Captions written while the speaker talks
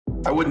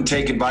I wouldn't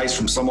take advice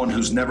from someone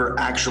who's never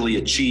actually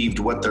achieved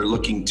what they're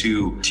looking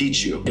to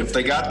teach you. If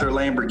they got their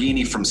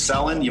Lamborghini from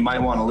selling, you might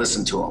want to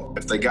listen to them.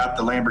 If they got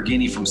the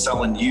Lamborghini from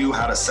selling you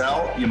how to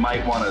sell, you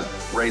might want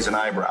to raise an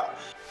eyebrow.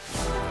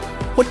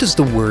 What does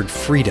the word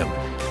freedom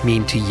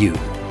mean to you?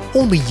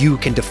 Only you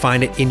can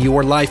define it in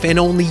your life, and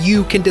only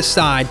you can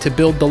decide to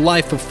build the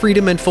life of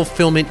freedom and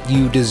fulfillment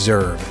you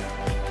deserve.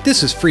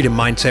 This is Freedom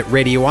Mindset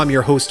Radio. I'm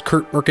your host,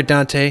 Kurt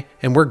Mercadante,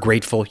 and we're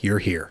grateful you're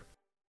here.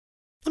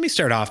 Let me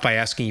start off by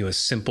asking you a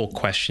simple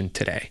question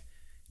today.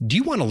 Do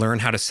you want to learn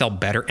how to sell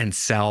better and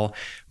sell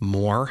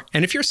more?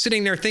 And if you're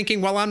sitting there thinking,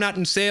 well, I'm not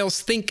in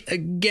sales, think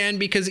again,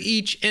 because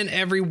each and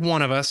every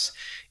one of us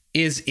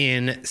is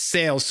in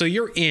sales. So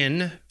you're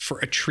in for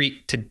a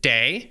treat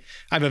today.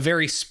 I have a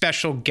very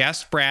special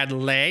guest, Brad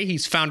Lea.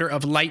 He's founder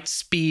of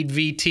Lightspeed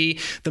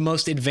VT, the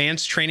most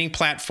advanced training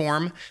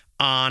platform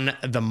on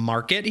the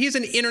market. He's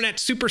an internet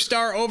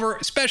superstar over,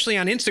 especially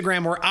on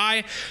Instagram, where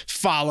I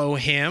follow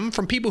him,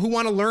 from people who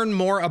want to learn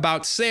more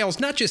about sales,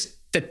 not just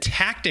the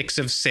tactics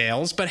of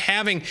sales, but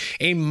having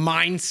a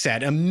mindset,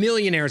 a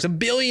billionaire's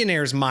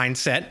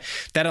mindset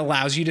that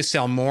allows you to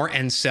sell more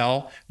and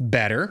sell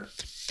better.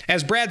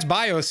 As Brad's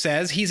bio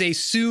says, he's a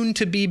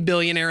soon-to-be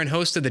billionaire and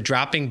host of the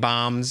Dropping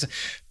Bombs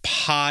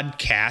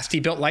podcast. He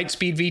built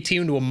Lightspeed VT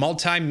into a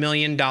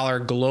multi-million-dollar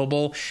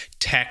global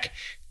tech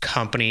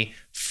company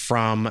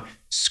from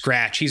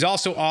scratch. He's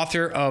also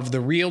author of The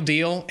Real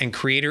Deal and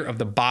creator of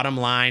the Bottom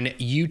Line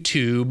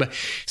YouTube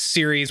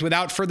series.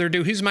 Without further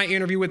ado, here's my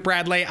interview with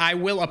Brad Lea. I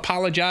will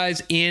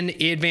apologize in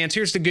advance.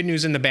 Here's the good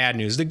news and the bad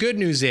news. The good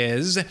news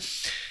is,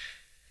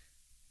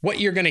 what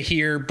you're going to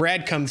hear,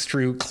 Brad comes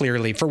through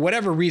clearly. For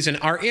whatever reason,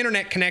 our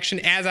internet connection,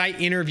 as I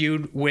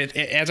interviewed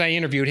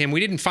him,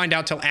 we didn't find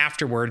out till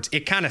afterwards.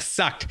 It kind of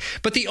sucked.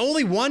 But the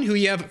only one who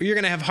you're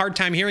going to have a hard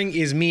time hearing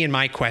is me and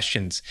my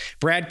questions.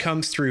 Brad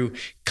comes through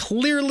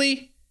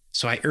clearly.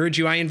 So I urge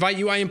you, I invite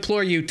you, I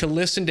implore you to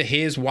listen to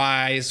his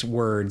wise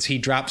words. He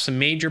dropped some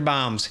major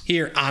bombs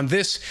here on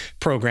this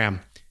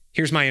program.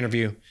 Here's my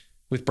interview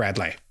with Brad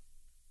Lea.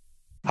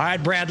 All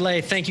right, Brad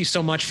Lea, thank you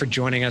so much for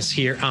joining us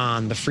here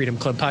on the Freedom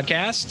Club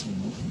podcast.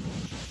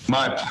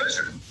 My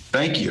pleasure.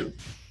 Thank you.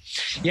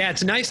 Yeah,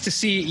 it's nice to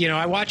see,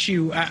 I watch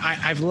you.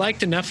 I've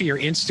liked enough of your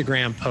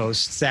Instagram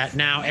posts that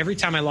now every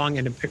time I log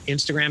into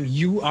Instagram,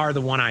 you are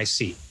the one I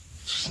see.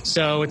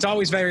 So it's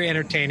always very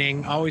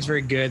entertaining, always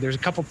very good. There's a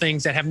couple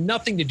things that have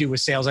nothing to do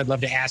with sales I'd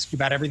love to ask you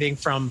about, everything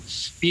from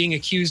being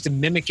accused of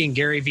mimicking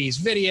Gary Vee's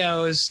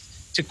videos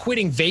to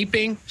quitting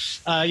vaping,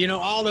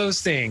 all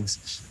those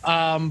things.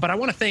 But I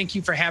want to thank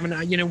you for having,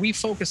 we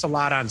focus a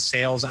lot on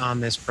sales on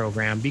this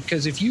program,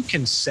 because if you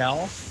can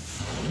sell,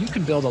 you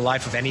can build a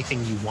life of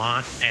anything you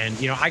want. And,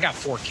 I got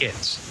 4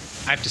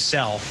 kids. I have to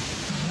sell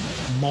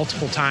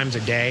multiple times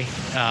a day,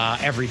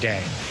 every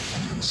day.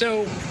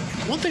 So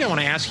one thing I want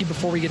to ask you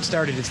before we get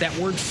started is that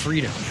word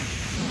freedom.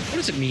 What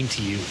does it mean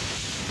to you?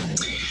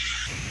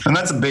 And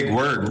that's a big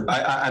word.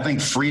 I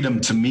think freedom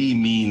to me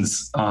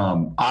means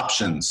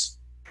options.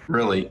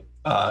 Really,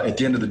 at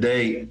the end of the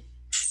day,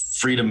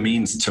 freedom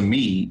means to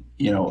me,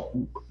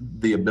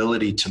 the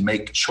ability to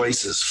make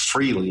choices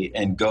freely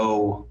and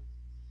go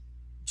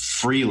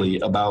freely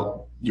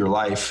about your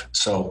life.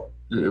 So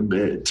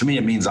to me,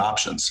 it means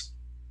options.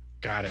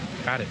 Got it.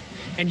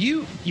 And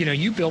you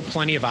built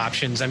plenty of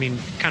options. I mean,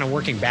 kind of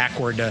working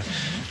backward to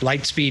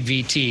Lightspeed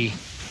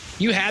VT,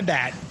 you had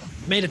that,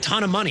 made a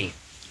ton of money.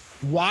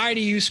 Why do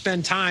you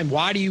spend time?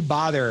 Why do you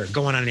bother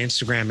going on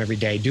Instagram every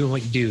day, doing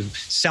what you do,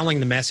 selling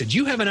the message?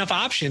 You have enough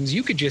options.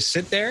 You could just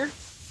sit there,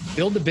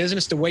 build the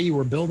business the way you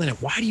were building it.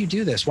 Why do you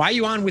do this? Why are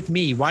you on with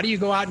me? Why do you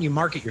go out and you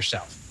market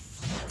yourself?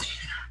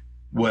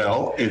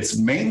 Well, it's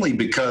mainly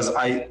because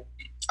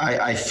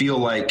I feel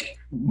like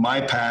my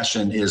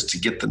passion is to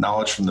get the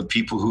knowledge from the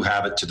people who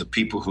have it to the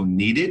people who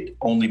need it,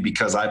 only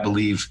because I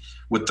believe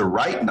with the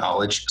right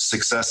knowledge,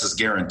 success is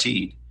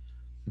guaranteed.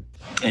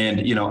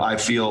 And, I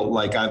feel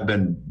like I've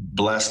been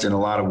blessed in a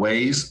lot of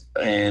ways,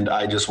 and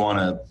I just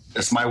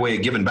it's my way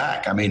of giving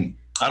back. I mean,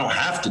 I don't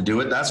have to do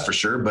it, that's for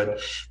sure. But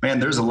man,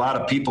 there's a lot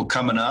of people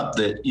coming up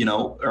that,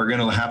 are going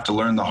to have to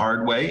learn the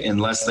hard way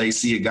unless they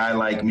see a guy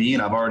like me.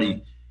 And I've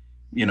already,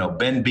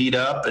 been beat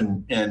up,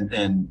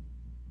 and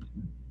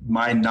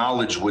my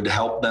knowledge would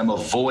help them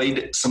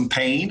avoid some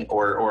pain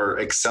or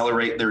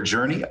accelerate their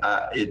journey.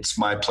 It's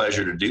my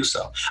pleasure to do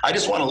so. I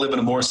just want to live in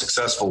a more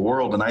successful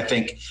world. And I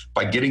think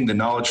by getting the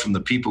knowledge from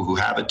the people who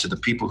have it to the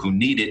people who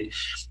need it,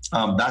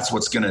 that's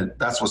what's going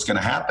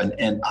to happen.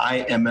 And I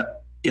am,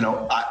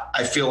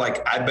 I feel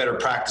like I better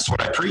practice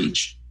what I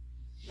preach.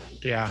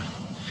 Yeah.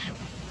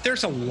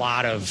 There's a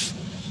lot of,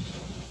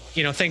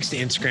 thanks to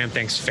Instagram,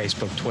 thanks to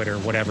Facebook, Twitter,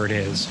 whatever it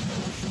is,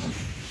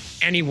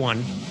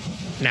 anyone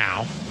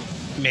now,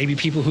 maybe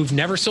people who've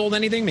never sold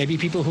anything, maybe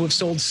people who have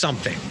sold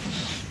something,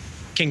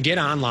 can get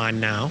online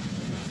now,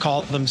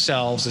 call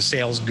themselves a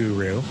sales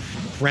guru,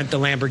 rent the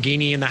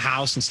Lamborghini in the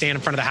house and stand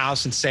in front of the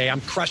house and say,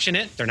 I'm crushing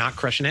it. They're not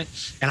crushing it.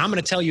 And I'm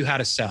going to tell you how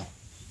to sell.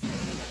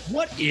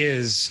 What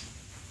is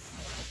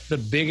the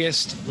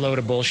biggest load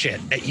of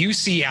bullshit that you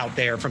see out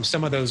there from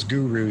some of those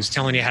gurus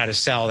telling you how to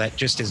sell that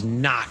just is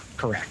not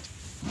correct?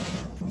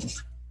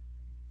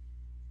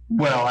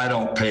 Well, I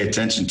don't pay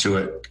attention to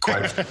it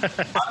quite.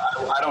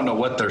 I don't know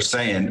what they're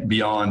saying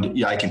beyond,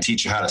 yeah, I can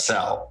teach you how to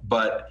sell.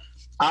 But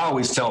I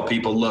always tell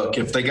people, look,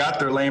 if they got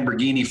their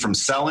Lamborghini from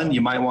selling,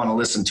 you might want to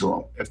listen to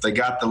them. If they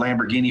got the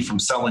Lamborghini from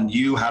selling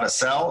you how to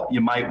sell,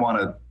 you might want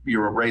to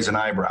raise an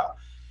eyebrow.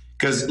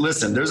 Because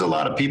listen, there's a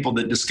lot of people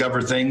that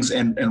discover things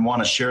and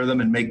want to share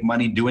them and make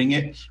money doing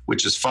it,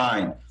 which is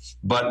fine.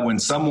 But when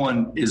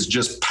someone is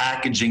just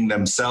packaging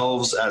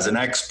themselves as an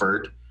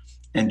expert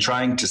and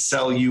trying to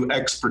sell you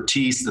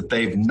expertise that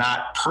they've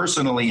not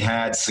personally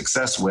had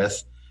success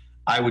with,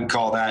 I would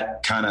call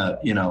that kind of,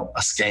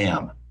 a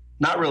scam.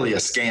 Not really a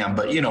scam,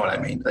 but you know what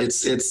I mean?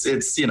 It's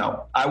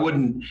I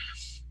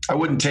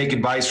wouldn't take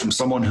advice from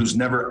someone who's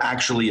never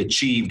actually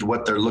achieved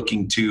what they're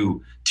looking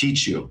to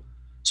teach you.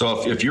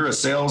 So if you're a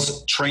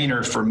sales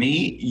trainer for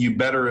me, you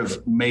better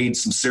have made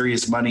some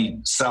serious money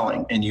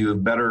selling, and you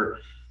better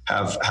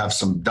have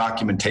some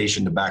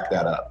documentation to back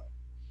that up.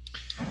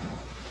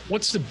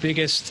 What's the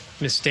biggest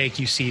mistake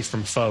you see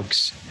from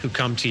folks who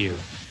come to you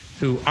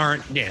who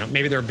aren't,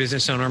 maybe they're a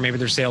business owner, maybe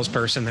they're a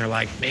salesperson. They're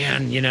like,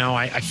 man,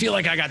 I feel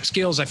like I got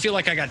skills. I feel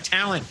like I got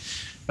talent,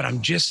 but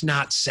I'm just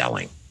not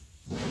selling.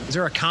 Is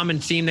there a common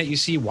theme that you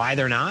see why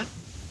they're not?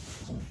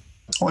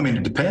 Well,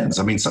 it depends.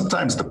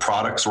 Sometimes the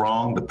product's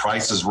wrong, the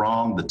price is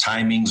wrong, the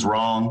timing's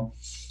wrong,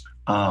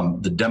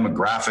 the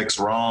demographics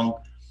wrong.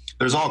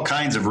 There's all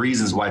kinds of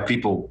reasons why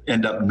people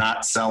end up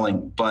not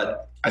selling.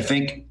 But I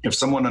think if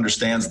someone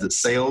understands that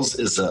sales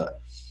is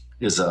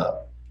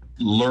a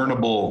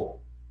learnable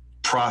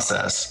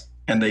process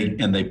and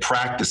they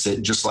practice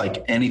it just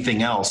like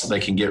anything else, they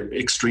can get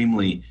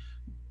extremely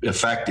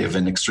effective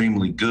and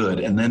extremely good.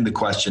 And then the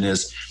question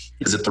is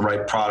it the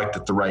right product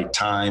at the right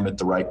time at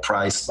the right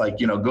price? Like,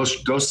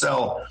 go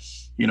sell,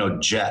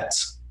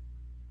 jets.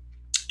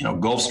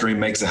 Gulfstream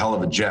makes a hell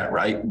of a jet,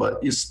 right?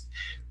 But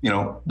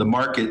the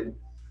market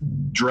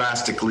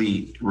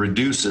drastically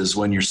reduces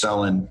when you're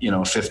selling, a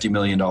 $50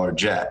 million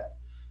jet.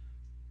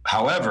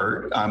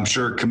 However, I'm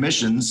sure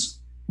commissions,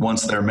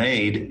 once they're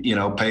made,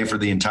 pay for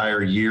the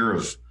entire year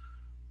of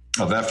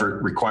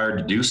effort required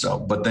to do so.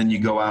 But then you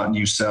go out and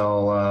you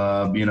sell,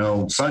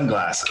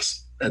 sunglasses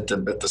at the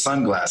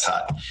sunglass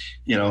hut.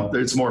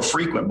 It's more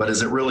frequent, but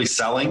is it really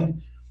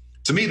selling?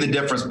 To me, the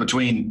difference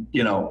between,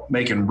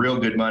 making real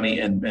good money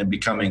and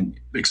becoming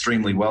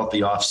extremely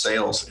wealthy off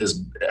sales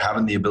is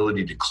having the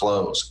ability to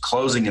close.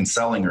 Closing and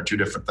selling are two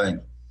different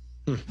things.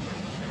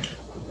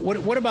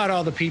 What about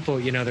all the people,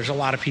 there's a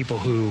lot of people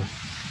who,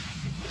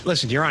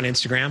 listen, you're on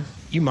Instagram,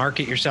 you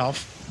market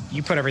yourself,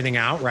 you put everything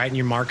out, right? And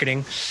you're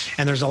marketing.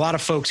 And there's a lot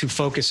of folks who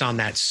focus on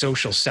that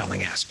social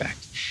selling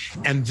aspect.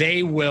 And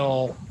they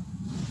will,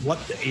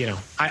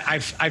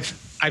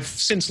 I've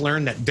since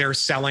learned that they're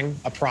selling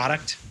a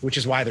product, which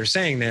is why they're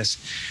saying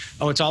this.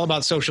 Oh, it's all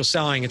about social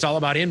selling. It's all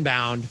about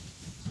inbound.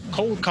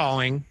 Cold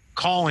calling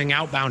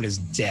outbound is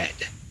dead.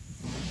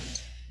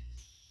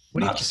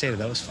 What do you have to say to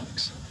those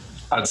folks?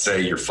 I'd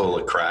say you're full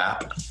of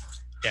crap.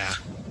 Yeah.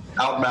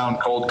 Outbound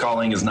cold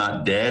calling is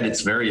not dead.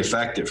 It's very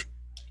effective.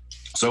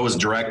 So is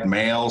direct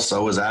mail.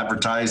 So is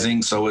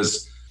advertising. So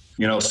is,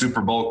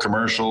 Super Bowl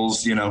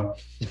commercials,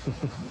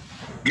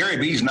 Gary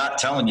Vee's not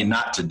telling you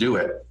not to do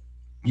it.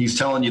 He's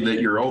telling you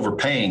that you're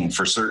overpaying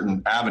for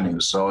certain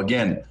avenues. So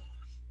again,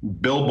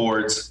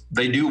 billboards,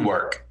 they do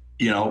work.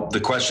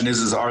 The question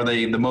is are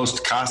they the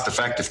most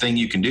cost-effective thing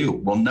you can do?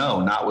 Well,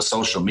 no, not with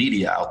social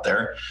media out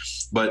there.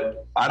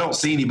 But I don't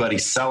see anybody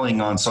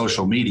selling on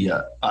social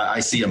media. I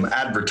see them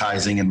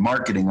advertising and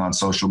marketing on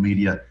social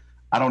media.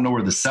 I don't know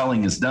where the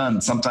selling is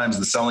done. Sometimes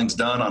the selling's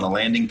done on a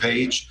landing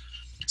page.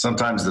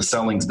 Sometimes the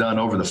selling's done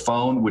over the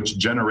phone, which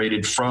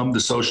generated from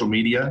the social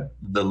media,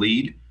 the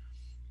lead.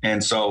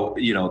 And so,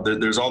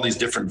 there's all these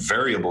different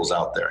variables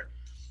out there.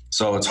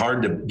 So it's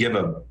hard to give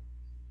a,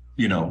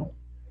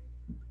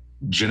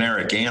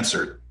 generic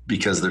answer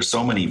because there's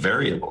so many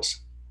variables.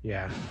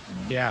 Yeah.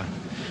 Yeah.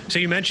 So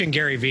you mentioned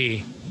Gary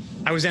Vee.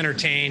 I was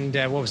entertained,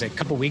 a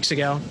couple weeks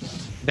ago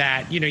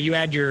that, you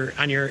add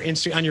on your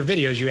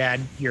videos, you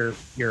add your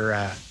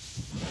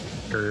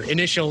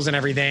initials and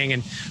everything.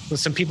 And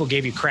some people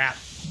gave you crap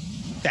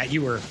that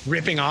you were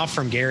ripping off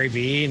from Gary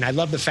Vee. And I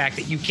love the fact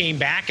that you came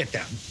back at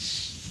them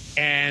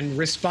and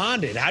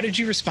responded. How did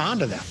you respond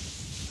to them?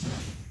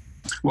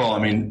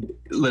 Well,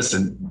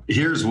 listen,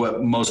 here's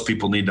what most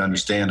people need to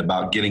understand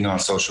about getting on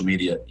social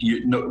media.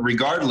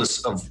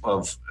 Regardless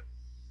of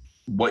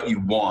what you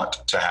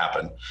want to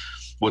happen,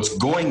 what's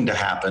going to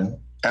happen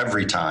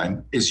every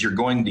time is you're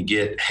going to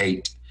get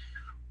hate.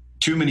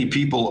 Too many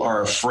people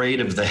are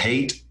afraid of the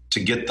hate to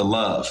get the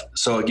love.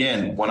 So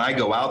again, when I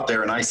go out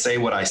there and I say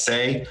what I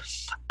say,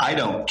 I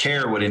don't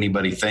care what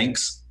anybody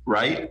thinks,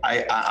 right?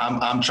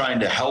 I'm trying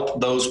to help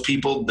those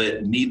people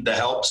that need the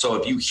help. So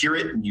if you hear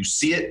it and you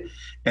see it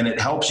and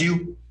it helps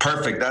you,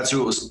 perfect. That's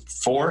who it was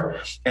for.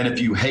 And if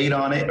you hate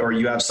on it or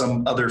you have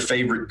some other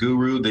favorite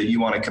guru that you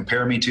want to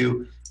compare me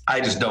to,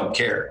 I just don't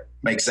care.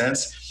 Make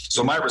sense?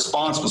 So my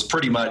response was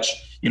pretty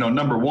much,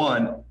 number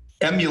one,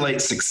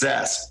 emulate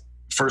success.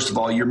 First of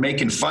all, you're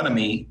making fun of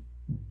me.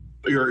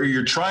 You're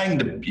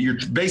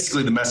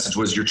basically the message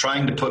was you're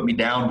trying to put me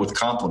down with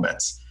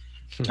compliments.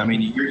 I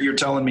mean, you're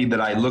telling me that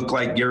I look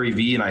like Gary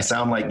Vee and I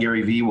sound like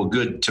Gary Vee. Well,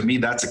 good. To me,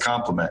 that's a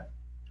compliment.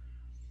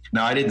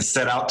 Now, I didn't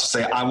set out to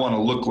say I want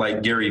to look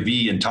like Gary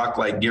Vee and talk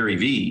like Gary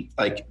Vee.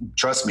 Like,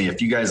 trust me,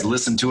 if you guys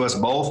listen to us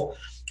both,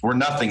 we're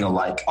nothing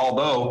alike.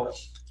 Although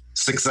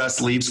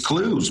success leaves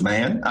clues,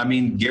 man. I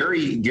mean,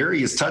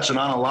 Gary is touching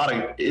on a lot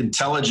of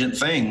intelligent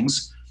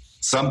things.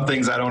 Some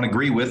things I don't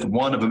agree with.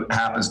 One of them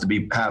happens to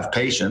be have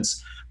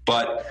patience.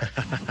 But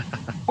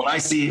when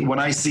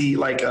I see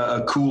like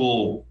a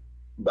cool,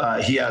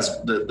 he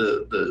has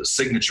the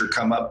signature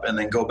come up and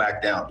then go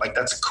back down. Like,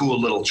 that's a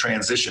cool little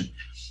transition.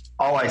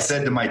 All I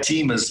said to my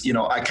team is,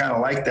 I kind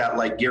of like that,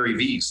 like Gary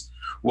Vee's.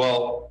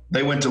 Well,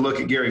 they went to look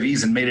at Gary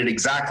Vee's and made it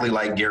exactly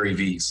like Gary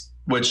Vee's,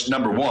 which,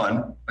 number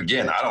one,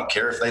 again, I don't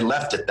care if they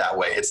left it that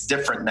way. It's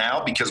different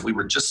now because we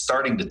were just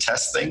starting to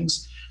test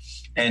things.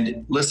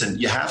 And listen,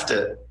 you have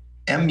to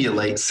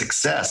emulate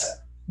success.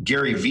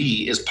 Gary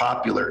Vee is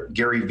popular.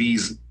 Gary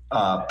Vee's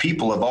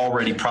people have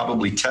already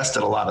probably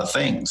tested a lot of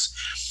things.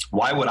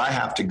 Why would I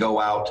have to go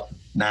out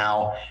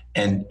now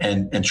and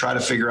try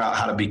to figure out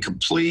how to be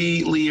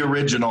completely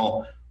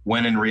original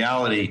when in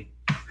reality,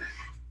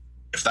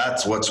 if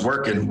that's what's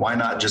working, why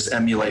not just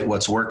emulate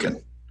what's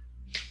working?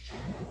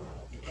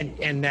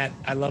 And that,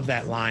 I love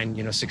that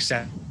line,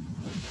 success.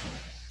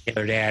 The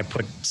other day I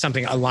put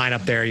a line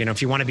up there,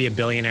 if you want to be a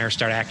billionaire,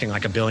 start acting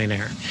like a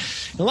billionaire.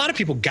 And a lot of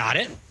people got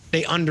it.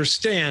 They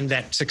understand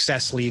that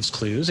success leaves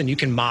clues and you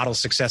can model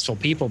successful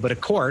people. But of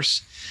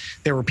course,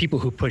 there were people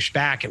who pushed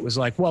back. It was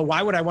like, well,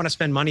 why would I want to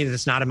spend money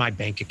that's not in my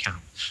bank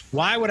account?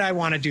 Why would I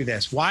want to do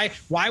this? Why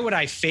would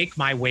I fake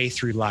my way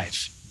through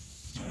life?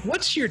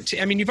 What's your,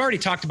 you've already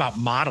talked about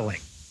modeling.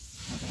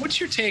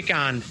 What's your take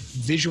on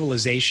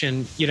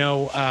visualization?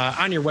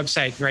 On your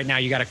website right now,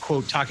 you got a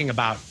quote talking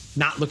about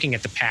not looking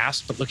at the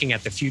past, but looking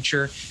at the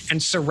future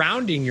and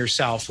surrounding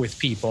yourself with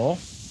people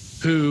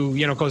who,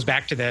 goes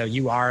back to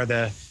you are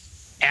the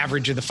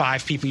average of the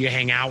 5 people you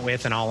hang out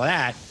with and all of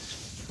that.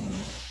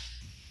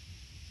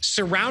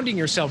 Surrounding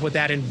yourself with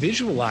that and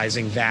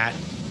visualizing that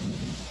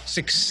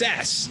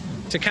success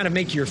to kind of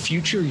make your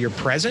future your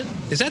present.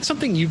 Is that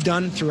something you've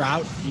done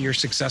throughout your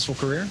successful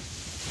career?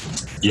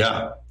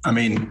 Yeah.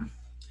 A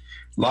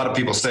lot of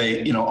people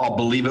say, I'll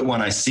believe it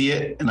when I see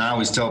it. And I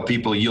always tell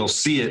people you'll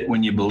see it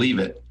when you believe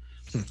it.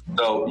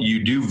 So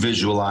you do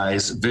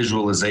visualize.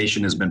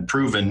 Visualization has been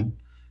proven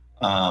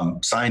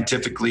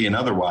scientifically and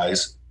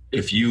otherwise.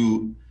 If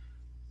you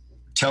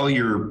tell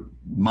your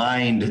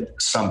mind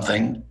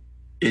something,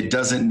 it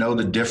doesn't know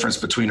the difference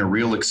between a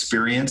real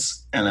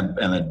experience and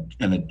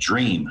a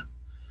dream.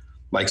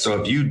 Like, so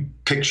if you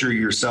picture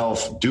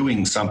yourself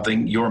doing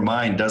something, your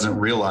mind doesn't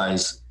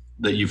realize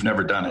that you've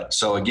never done it.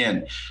 So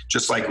again,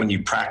 just like when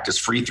you practice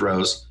free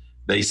throws,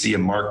 they see a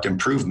marked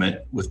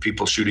improvement with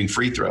people shooting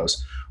free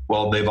throws.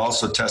 Well, they've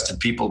also tested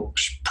people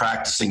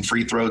practicing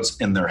free throws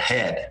in their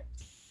head,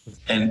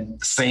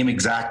 and same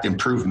exact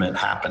improvement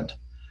happened.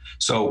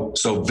 So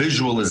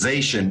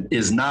visualization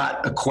is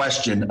not a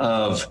question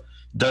of,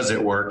 does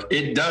it work?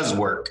 It does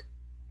work.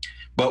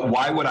 But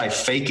why would I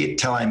fake it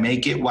till I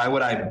make it? Why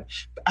would I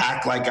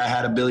act like I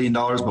had $1 billion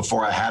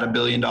before I had $1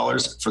 billion?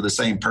 For the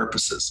same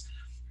purposes.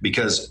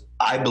 Because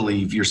I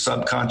believe your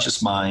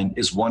subconscious mind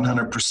is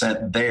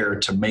 100% there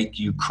to make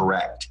you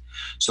correct.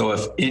 So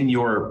if in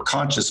your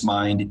conscious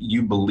mind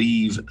you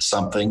believe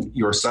something,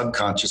 your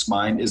subconscious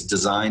mind is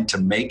designed to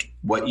make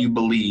what you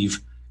believe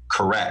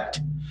correct.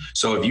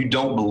 So if you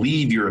don't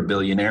believe you're a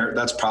billionaire,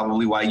 that's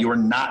probably why you're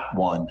not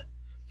one.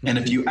 And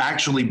if you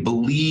actually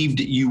believed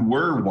you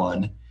were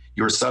one,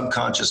 your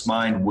subconscious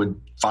mind would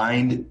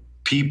find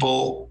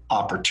people,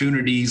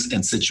 opportunities,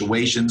 and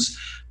situations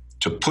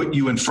to put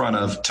you in front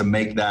of to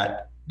make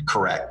that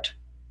correct.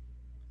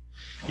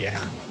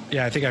 Yeah.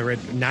 I think I read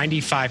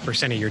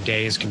 95% of your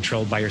day is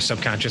controlled by your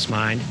subconscious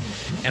mind.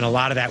 And a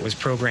lot of that was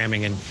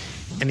programming. And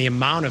the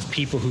amount of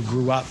people who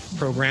grew up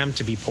programmed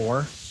to be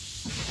poor,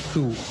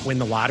 who win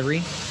the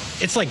lottery,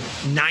 it's like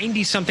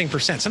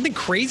 90-something%, something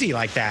crazy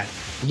like that,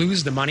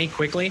 lose the money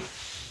quickly.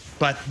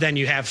 But then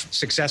you have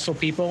successful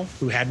people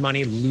who had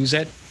money lose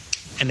it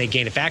and they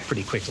gain it back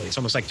pretty quickly. It's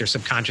almost like their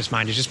subconscious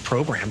mind is just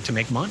programmed to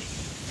make money.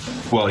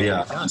 Well,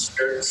 yeah,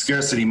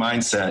 scarcity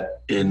mindset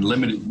in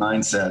limited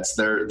mindsets,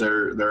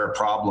 they're a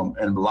problem,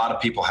 and a lot of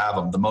people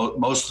have them.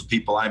 Most of the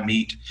people I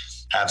meet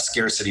have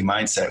scarcity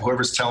mindset.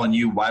 Whoever's telling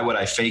you, why would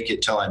I fake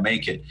it till I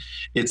make it?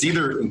 It's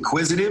either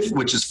inquisitive,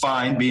 which is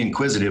fine, be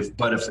inquisitive,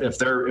 but if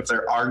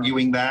they're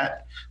arguing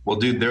that, well,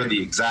 dude, they're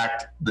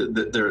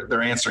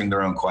they're answering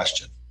their own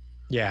question.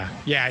 Yeah.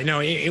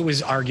 No, it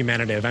was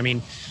argumentative.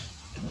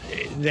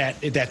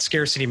 That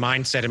scarcity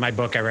mindset, in my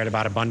book, I read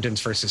about abundance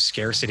versus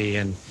scarcity,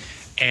 and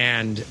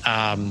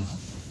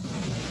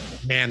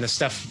man, the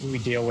stuff we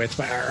deal with,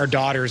 our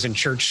daughter's in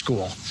church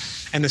school,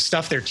 and the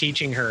stuff they're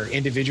teaching her,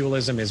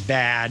 individualism is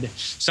bad.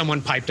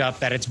 Someone piped up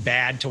that it's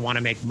bad to want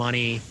to make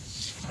money.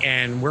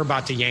 and we're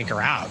about to yank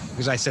her out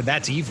because I said,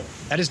 that's evil.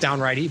 That is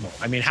downright evil.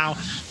 I mean,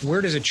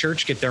 where does a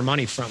church get their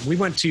money from? We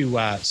went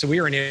to, so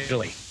we were in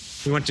Italy.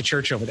 We went to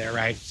church over there,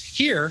 right?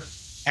 Here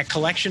at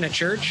collection at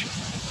church,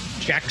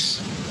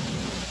 checks,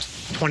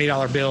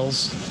 $20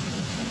 bills,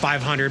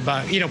 500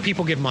 bucks,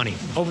 people give money.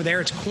 Over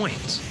there, it's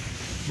coins.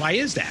 Why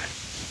is that?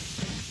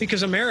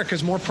 Because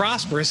America's more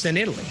prosperous than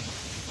Italy.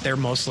 They're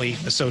mostly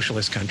a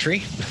socialist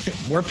country.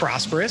 We're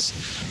prosperous.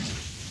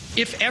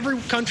 If every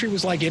country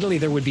was like Italy,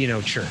 there would be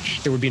no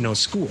church. There would be no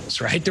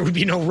schools, right? There would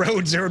be no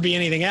roads. There would be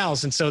anything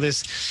else. And so this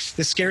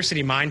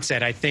scarcity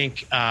mindset, I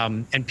think,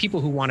 and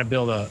people who want to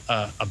build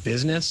a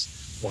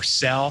business or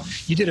sell.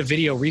 You did a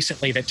video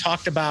recently that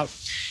talked about,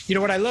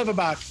 what I love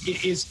about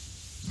it is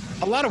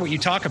a lot of what you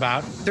talk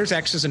about, there's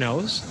X's and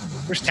O's,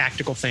 there's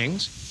tactical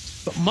things.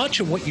 But much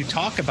of what you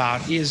talk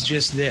about is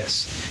just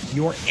this,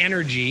 your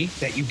energy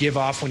that you give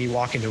off when you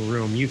walk into a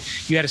room. You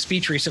had a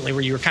speech recently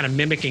where you were kind of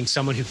mimicking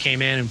someone who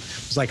came in and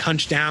was like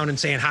hunched down and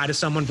saying hi to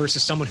someone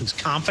versus someone who's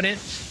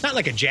confident, not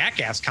like a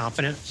jackass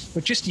confident,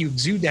 but just you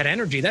exude that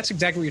energy. That's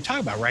exactly what you're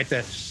talking about, right?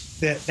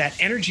 That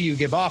energy you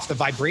give off, the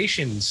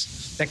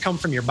vibrations that come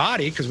from your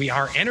body, because we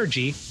are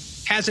energy,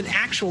 has an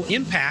actual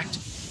impact,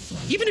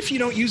 even if you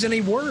don't use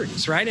any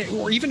words, right?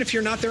 Or even if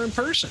you're not there in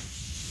person.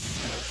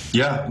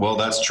 Yeah, well,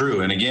 that's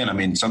true. And again, I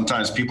mean,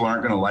 sometimes people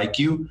aren't going to like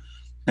you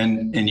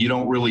and you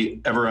don't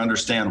really ever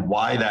understand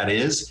why that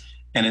is.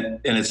 And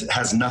it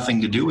has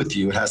nothing to do with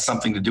you. It has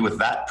something to do with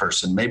that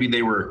person. Maybe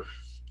they were,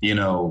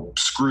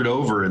 screwed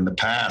over in the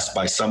past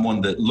by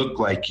someone that looked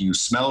like you,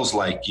 smells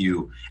like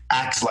you,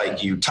 acts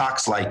like you,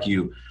 talks like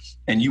you.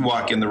 And you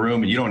walk in the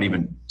room and you don't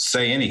even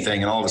say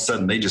anything. And all of a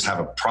sudden they just have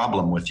a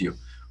problem with you.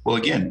 Well,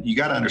 again, you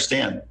got to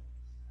understand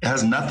it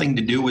has nothing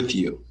to do with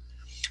you.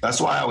 That's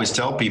why I always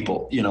tell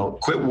people,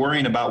 quit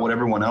worrying about what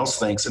everyone else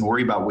thinks and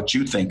worry about what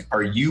you think.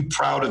 Are you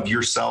proud of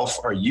yourself?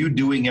 Are you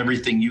doing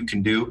everything you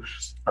can do?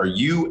 Are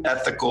you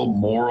ethical,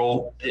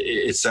 moral,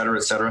 et cetera,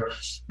 et cetera?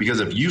 Because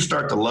if you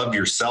start to love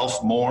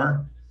yourself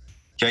more,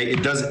 okay,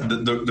 it doesn't,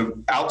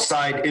 the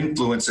outside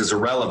influence is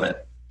irrelevant.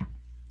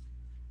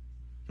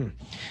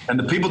 And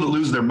the people that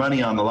lose their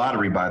money on the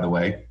lottery, by the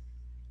way,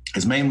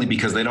 is mainly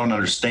because they don't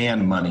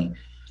understand money.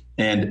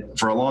 And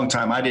for a long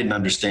time, I didn't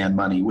understand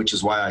money, which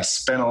is why I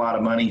spent a lot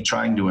of money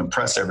trying to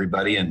impress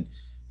everybody. And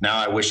now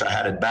I wish I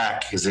had it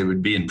back because it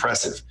would be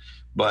impressive.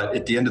 But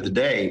at the end of the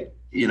day,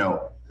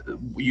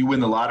 you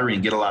win the lottery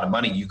and get a lot of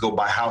money. You go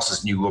buy houses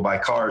and you go buy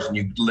cars and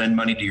you lend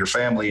money to your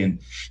family and,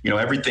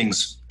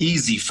 everything's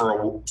easy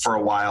for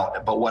a while.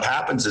 But what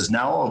happens is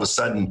now all of a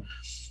sudden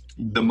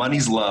the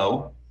money's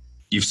low.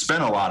 You've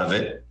spent a lot of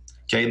it.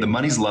 Okay, the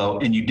money's low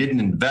and you didn't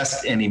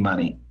invest any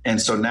money.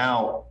 And so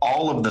now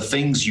all of the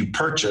things you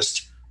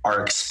purchased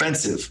are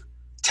expensive,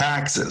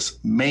 taxes,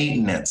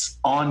 maintenance,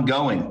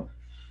 ongoing.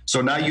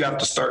 So now you have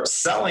to start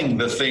selling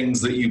the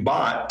things that you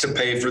bought to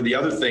pay for the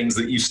other things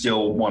that you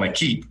still want to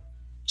keep.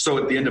 So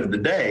at the end of the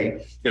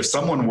day, if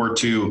someone were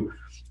to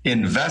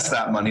invest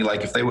that money,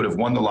 like if they would have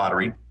won the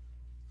lottery,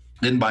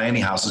 didn't buy any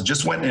houses,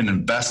 just went and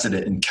invested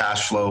it in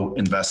cash flow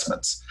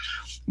investments.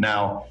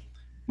 Now,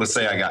 let's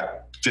say I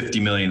got 50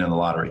 million in the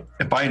lottery.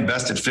 If I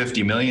invested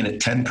 50 million at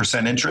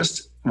 10%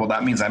 interest, well,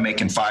 that means I'm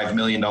making $5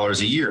 million a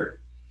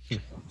year.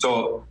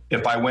 So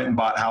if I went and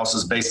bought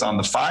houses based on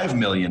the $5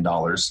 million,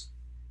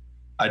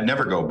 I'd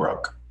never go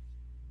broke.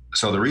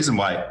 So the reason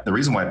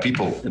why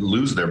people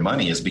lose their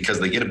money is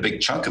because they get a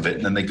big chunk of it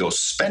and then they go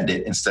spend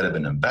it instead of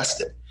invest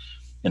it.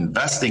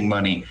 Investing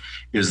money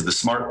is the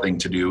smart thing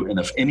to do. And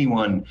if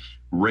anyone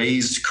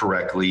raised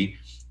correctly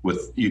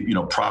with,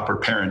 proper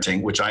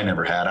parenting, which I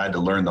never had, I had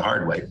to learn the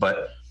hard way,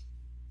 but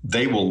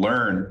they will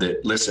learn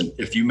that, listen,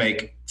 if you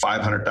make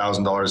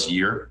 $500,000 a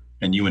year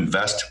and you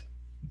invest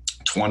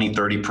 20,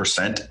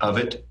 30% of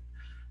it,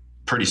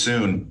 pretty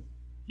soon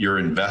your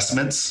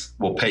investments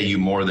will pay you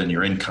more than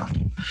your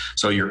income.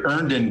 So your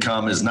earned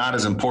income is not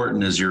as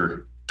important as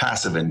your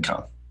passive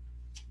income.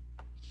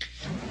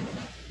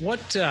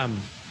 What, so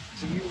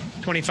you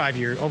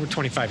over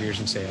 25 years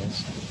in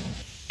sales,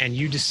 and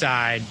you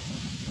decide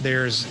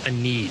there's a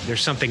need,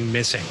 there's something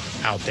missing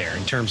out there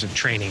in terms of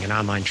training and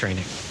online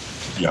training.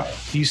 Yeah.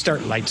 You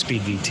start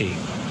Lightspeed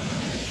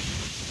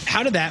VT.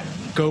 How did that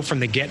go from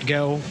the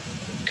get-go,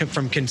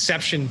 from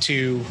conception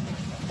to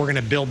we're going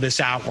to build this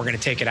out, we're going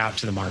to take it out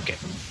to the market?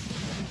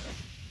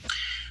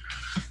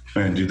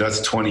 Man, dude,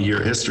 that's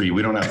 20-year history.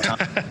 We don't have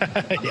time.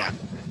 Yeah.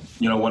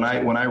 When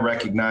I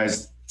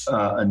recognized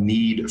a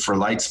need for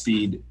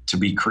Lightspeed to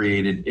be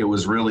created, it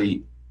was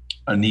really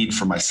a need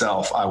for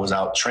myself. I was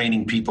out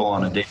training people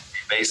on a daily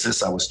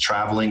basis. I was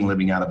traveling,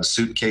 living out of a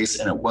suitcase,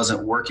 and it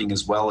wasn't working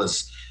as well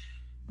as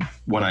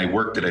when I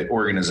worked at an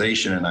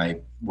organization and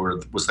I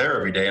was there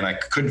every day, and I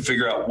couldn't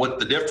figure out what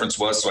the difference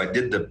was. So I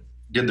did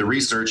the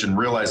research and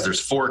realized there's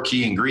 4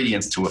 key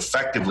ingredients to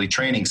effectively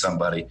training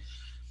somebody.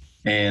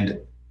 And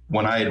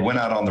when I had went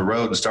out on the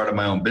road and started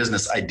my own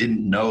business, I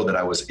didn't know that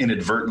I was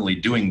inadvertently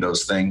doing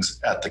those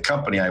things at the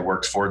company I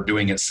worked for,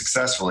 doing it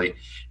successfully. And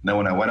then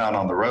when I went out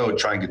on the road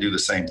trying to do the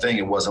same thing,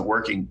 it wasn't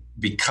working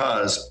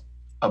because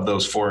of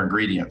those 4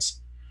 ingredients.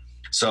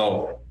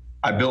 So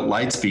I built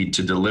Lightspeed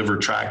to deliver,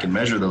 track, and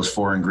measure those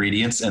 4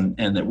 ingredients. And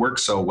it worked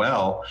so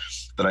well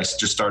that I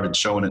just started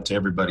showing it to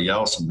everybody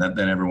else. And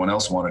then everyone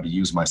else wanted to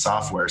use my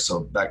software.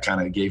 So that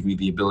kind of gave me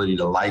the ability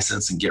to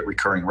license and get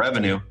recurring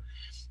revenue.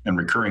 And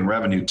recurring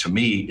revenue to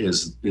me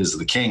is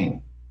the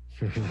king.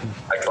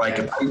 like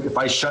if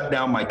I shut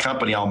down my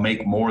company, I'll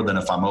make more than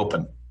if I'm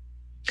open.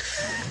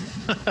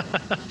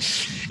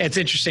 It's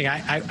interesting.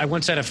 I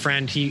once had a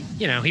friend, he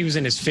was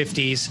in his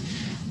 50s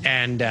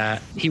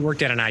and he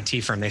worked at an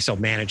IT firm. They sold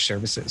managed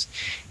services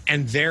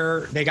and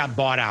they got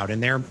bought out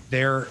and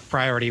their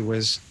priority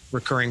was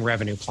recurring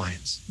revenue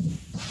clients.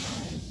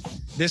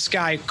 This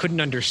guy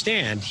couldn't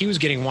understand. He was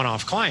getting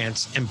one-off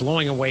clients and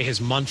blowing away his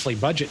monthly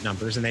budget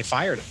numbers and they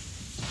fired him.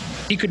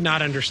 He could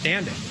not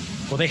understand it.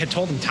 Well, they had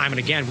told him time and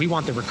again, we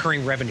want the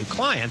recurring revenue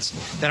clients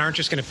that aren't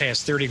just going to pay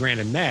us 30 grand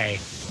in May.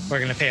 We're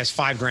going to pay us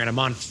 5 grand a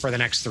month for the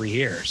next 3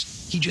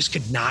 years. He just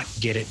could not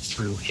get it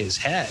through his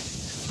head.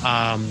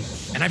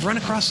 And I've run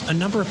across a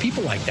number of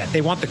people like that.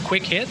 They want the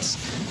quick hits,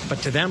 but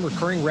to them,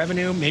 recurring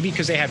revenue, maybe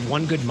because they had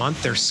one good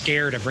month, they're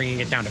scared of bringing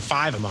it down to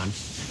 5 a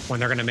month when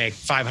they're going to make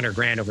 500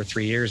 grand over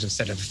 3 years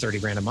instead of 30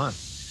 grand a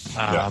month.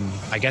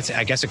 I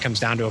guess it comes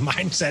down to a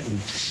mindset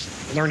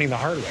and learning the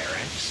hard way,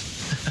 right?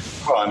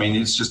 Well, I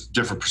mean, it's just a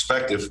different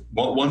perspective.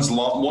 One's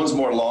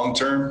more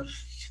long-term.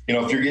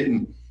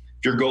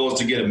 If your goal is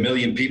to get 1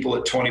 million people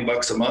at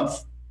 $20 a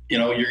month, you're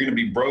going to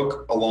be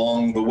broke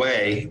along the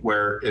way,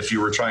 where if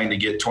you were trying to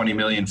get 20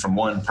 million from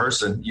one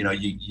person,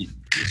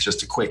 it's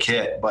just a quick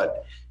hit,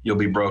 but you'll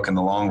be broke in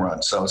the long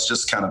run. So it's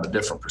just kind of a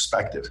different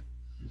perspective.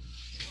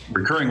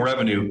 Recurring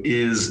revenue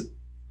is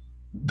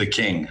the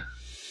king.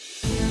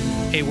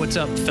 Hey, what's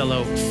up,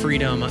 fellow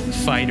freedom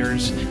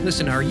fighters?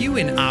 Listen, are you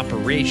in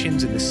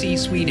operations, in the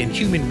C-suite, in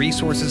human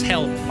resources?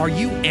 Hell, are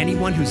you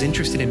anyone who's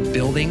interested in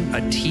building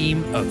a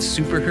team of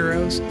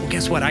superheroes? Well,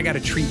 guess what? I got a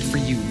treat for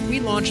you. We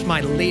launched my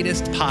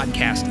latest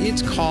podcast.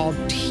 It's called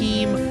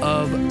Team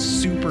of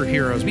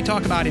Superheroes. We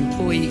talk about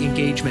employee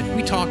engagement.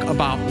 We talk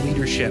about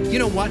leadership. You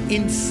know what?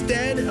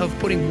 Instead of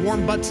putting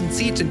warm butts in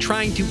seats and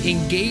trying to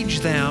engage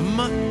them,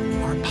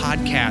 our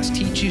podcast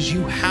teaches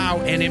you how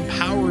and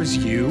empowers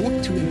you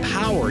to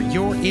empower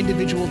your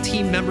individual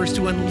team members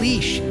to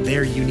unleash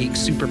their unique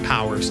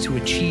superpowers to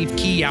achieve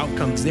key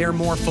outcomes. They're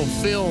more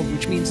fulfilled,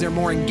 which means they're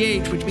more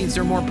engaged, which means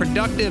they're more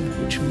productive,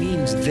 which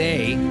means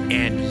they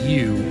and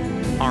you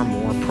are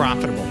more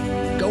profitable.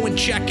 Go and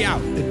check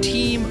out the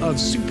Team of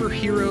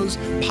Superheroes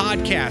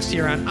podcast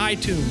here on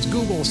iTunes,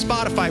 Google,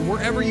 Spotify,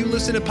 wherever you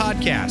listen to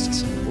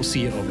podcasts. We'll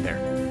see you over there.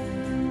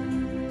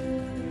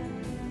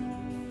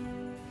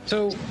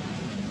 So,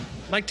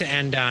 I'd like to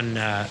end on,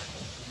 I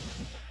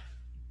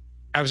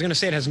was going to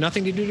say it has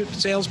nothing to do with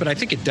sales, but I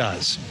think it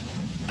does.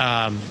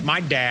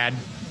 My dad,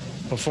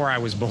 before I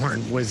was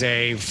born, was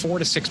a 4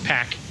 to 6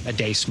 pack a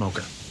day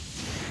smoker.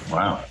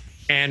 Wow.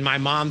 And my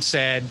mom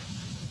said,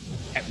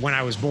 when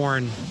I was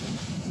born,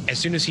 as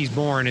soon as he's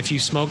born, if you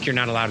smoke, you're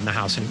not allowed in the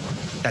house anymore.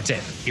 That's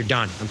it. You're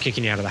done. I'm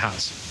kicking you out of the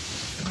house.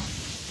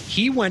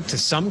 He went to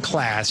some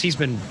class. He's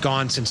been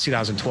gone since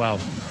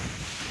 2012.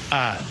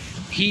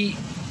 He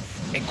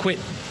quit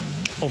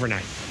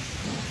overnight.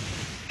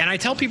 And I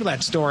tell people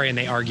that story and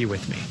they argue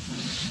with me.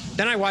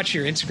 Then I watch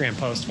your Instagram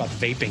post about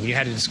vaping. You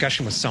had a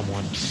discussion with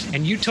someone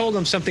and you told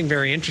them something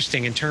very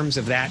interesting in terms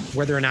of that,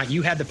 whether or not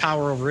you had the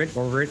power over it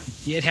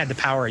had the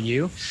power of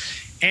you.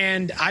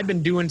 And I've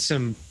been doing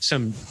some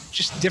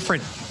just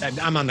different,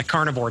 I'm on the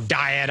carnivore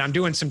diet. I'm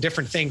doing some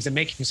different things and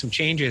making some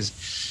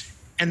changes.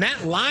 And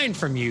that line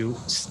from you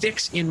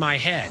sticks in my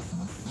head.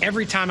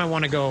 Every time I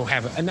want to go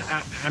have,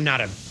 I'm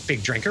not a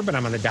big drinker, but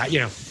I'm on the diet.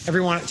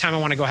 Every time I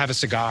want to go have a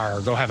cigar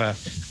or go have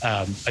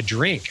a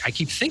drink, I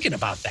keep thinking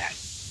about that.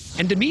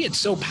 And to me, it's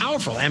so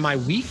powerful. Am I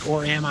weak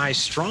or am I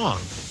strong?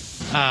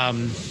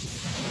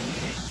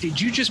 Did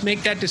you just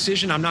make that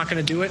decision? I'm not going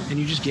to do it, and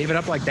you just gave it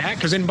up like that?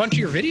 Because in a bunch of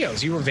your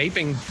videos, you were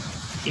vaping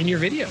in your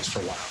videos for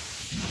a while.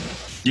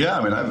 Yeah,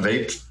 I mean, I've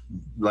vaped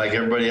like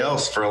everybody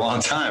else for a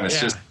long time.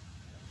 It's just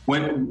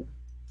when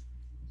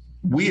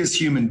we as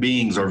human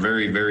beings are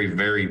very, very,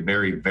 very,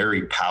 very,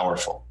 very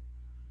powerful,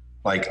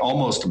 like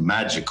almost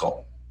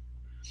magical.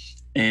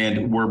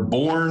 And we're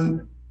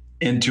born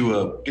into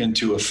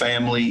a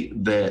family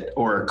that,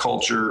 or a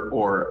culture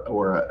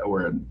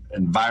or an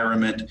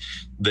environment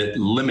that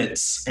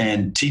limits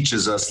and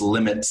teaches us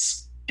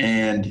limits.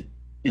 And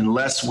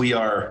unless we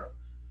are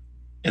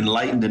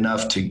enlightened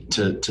enough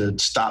to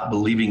stop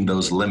believing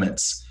those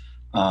limits,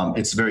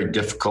 it's very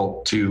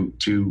difficult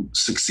to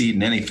succeed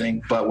in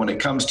anything. But when it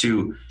comes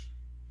to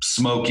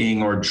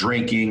smoking or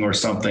drinking or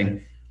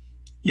something,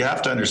 you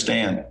have to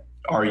understand,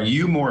 are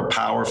you more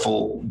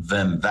powerful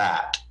than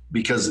that?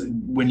 Because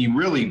when you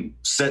really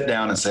sit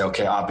down and say,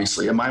 okay,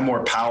 obviously, am I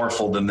more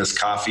powerful than this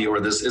coffee,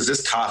 or is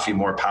this coffee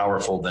more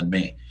powerful than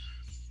me?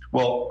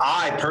 Well,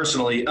 I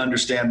personally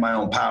understand my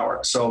own power.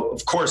 So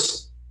of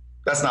course,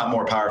 that's not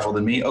more powerful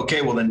than me.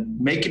 Okay, well then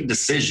make a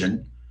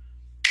decision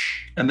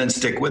and then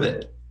stick with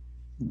it.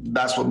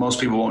 That's what most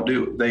people won't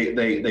do.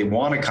 They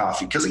want a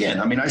coffee. Because again,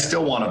 I mean, I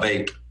still want to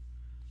vape.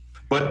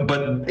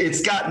 but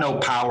it's got no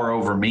power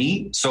over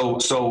me.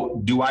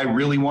 So do I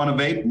really want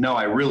to vape? No,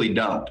 I really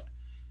don't.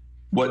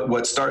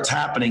 What starts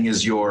happening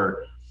is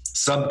your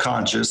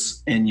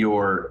subconscious and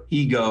your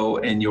ego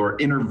and your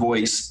inner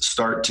voice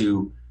start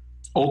to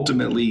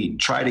ultimately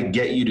try to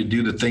get you to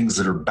do the things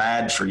that are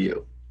bad for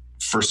you.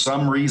 For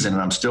some reason,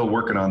 and I'm still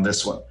working on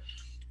this one,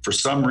 for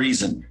some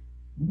reason,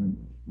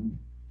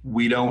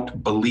 we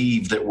don't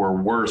believe that we're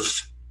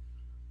worth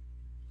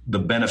the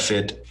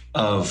benefit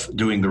of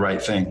doing the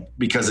right thing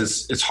because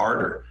it's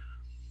harder.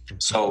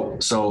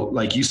 So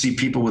like you see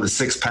people with a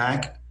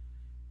 6-pack,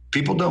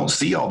 people don't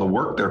see all the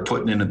work they're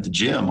putting in at the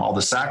gym, all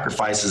the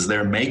sacrifices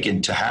they're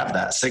making to have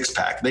that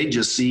 6-pack. They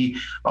just see,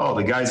 oh,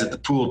 the guy's at the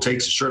pool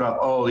takes his shirt off.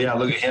 Oh yeah,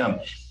 look at him.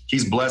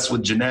 He's blessed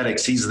with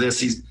genetics. He's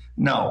this,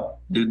 no,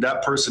 dude,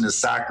 that person is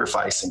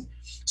sacrificing.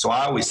 So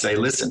I always say,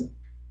 listen,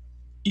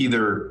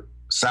 either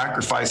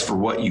sacrifice for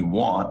what you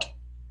want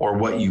or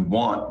what you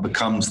want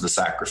becomes the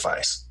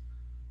sacrifice.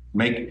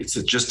 It's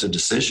just a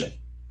decision.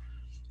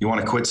 You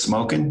want to quit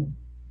smoking?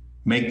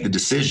 Make the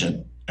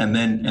decision and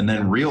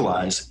then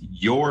realize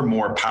you're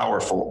more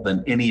powerful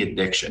than any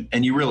addiction.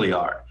 And you really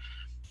are.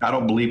 I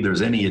don't believe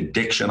there's any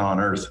addiction on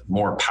earth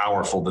more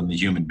powerful than the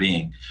human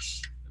being.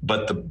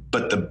 But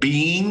the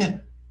being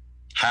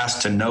has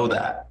to know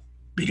that,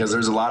 because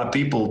there's a lot of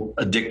people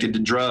addicted to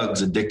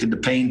drugs, addicted to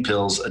pain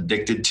pills,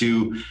 addicted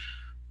to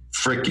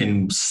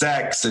freaking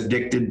sex,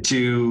 addicted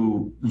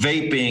to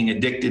vaping,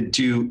 addicted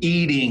to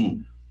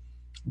eating,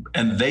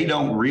 and they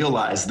don't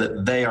realize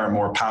that they are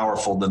more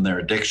powerful than their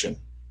addiction.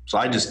 So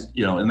I just,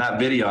 in that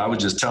video, I was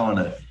just telling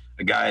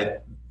a guy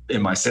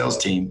in my sales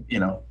team,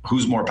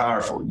 who's more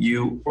powerful,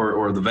 you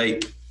or the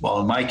vape? Well,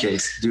 in my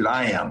case, dude,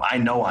 I am. I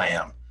know I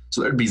am.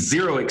 So there'd be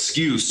zero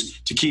excuse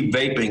to keep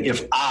vaping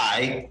if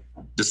I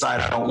decide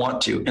I don't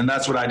want to. And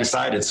that's what I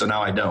decided. So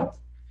now I don't.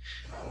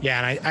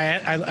 Yeah.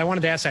 And I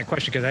wanted to ask that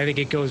question because I think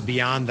it goes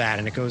beyond that,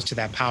 and it goes to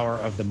that power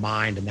of the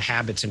mind and the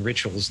habits and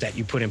rituals that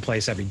you put in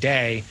place every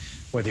day,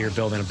 whether you're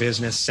building a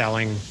business,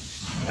 selling,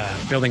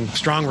 building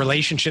strong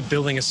relationship,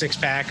 building a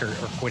 6-pack, or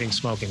quitting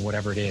smoking,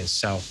 whatever it is.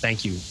 So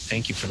thank you.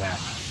 Thank you for that.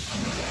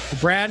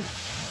 Well, Brad,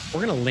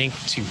 we're going to link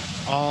to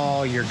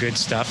all your good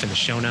stuff in the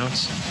show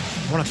notes.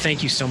 I want to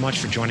thank you so much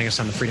for joining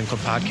us on the Freedom Club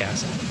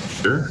podcast.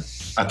 Sure.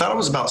 I thought it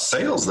was about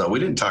sales, though. We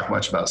didn't talk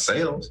much about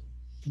sales.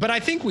 But I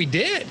think we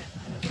did.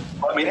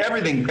 I mean,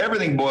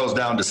 everything boils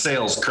down to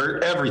sales,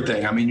 Kurt.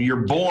 Everything. I mean,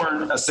 you're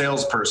born a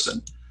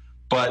salesperson.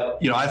 But,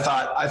 I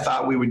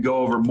thought we would go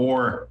over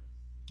more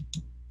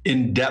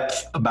in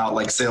depth about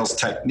like sales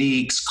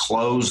techniques,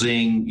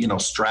 closing,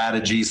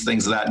 strategies,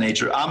 things of that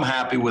nature. I'm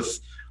happy with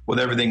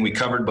everything we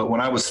covered. But when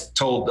I was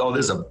told,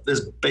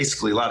 there's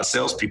basically a lot of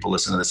salespeople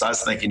listening to this, I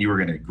was thinking you were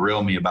going to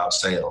grill me about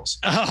sales.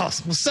 Oh,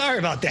 well, sorry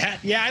about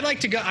that. Yeah, I like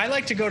to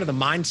go to the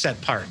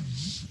mindset part.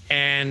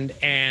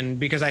 And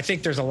because I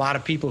think there's a lot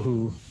of people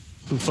who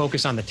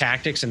focus on the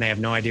tactics and they have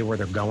no idea where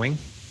they're going,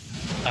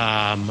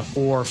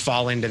 or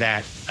fall into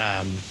that,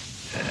 the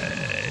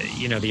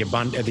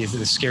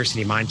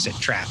scarcity mindset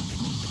trap,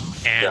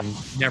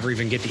 and never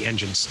even get the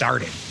engine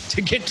started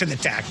to get to the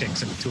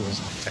tactics and the tools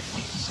and the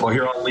techniques. Well,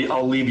 here,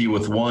 I'll leave you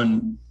with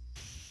one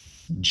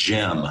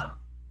gem.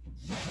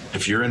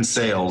 If you're in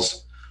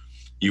sales,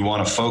 you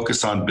want to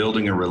focus on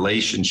building a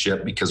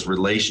relationship, because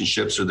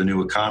relationships are the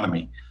new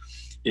economy.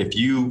 If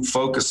you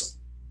focus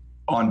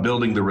on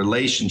building the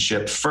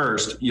relationship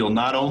first, you'll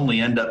not only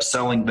end up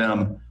selling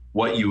them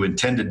what you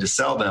intended to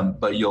sell them,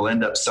 but you'll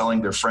end up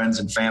selling their friends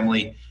and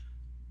family.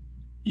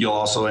 You'll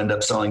also end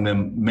up selling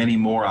them many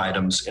more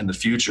items in the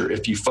future.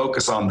 If you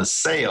focus on the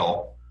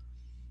sale,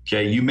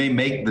 okay, you may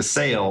make the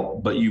sale,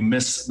 but you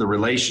miss the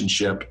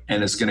relationship,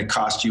 and it's going to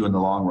cost you in the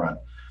long run.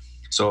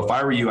 So if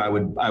I were you,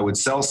 I would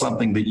sell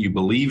something that you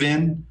believe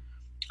in.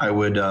 I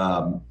would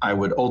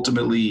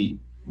ultimately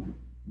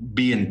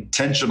be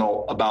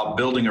intentional about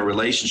building a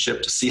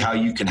relationship to see how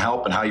you can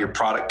help and how your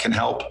product can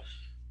help,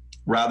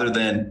 rather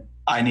than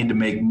I need to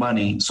make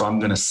money, so I'm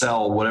going to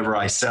sell whatever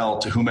I sell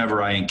to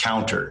whomever I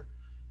encounter,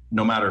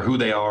 no matter who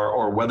they are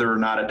or whether or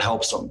not it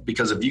helps them.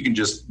 Because if you can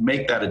just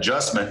make that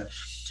adjustment,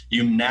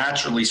 you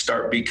naturally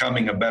start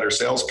becoming a better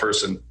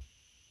salesperson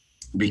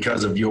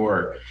because of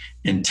your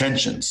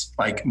intentions.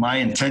 Like my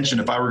intention,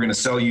 if I were going to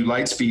sell you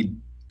Lightspeed,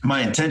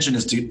 my intention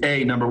is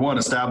to, number one,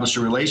 establish a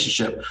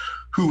relationship.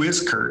 Who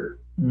is Kurt?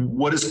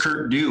 What does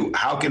Kurt do?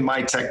 How can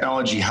my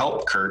technology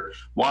help Kurt?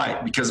 Why?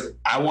 Because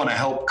I want to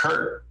help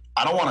Kurt.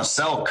 I don't want to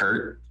sell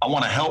Kurt. I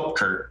want to help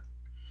Kurt.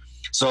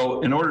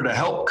 So in order to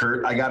help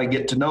Kurt, I got to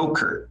get to know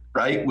Kurt,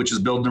 right? Which is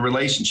building a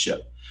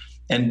relationship.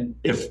 And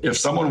if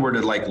someone were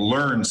to like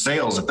learn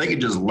sales, if they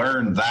could just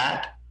learn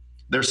that,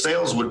 their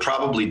sales would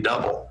probably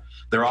double.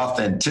 Their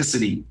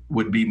authenticity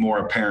would be more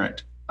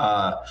apparent.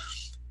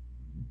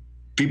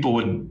 People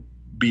would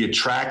be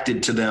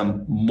attracted to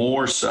them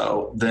more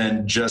so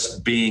than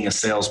just being a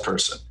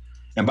salesperson.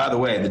 And by the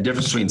way, the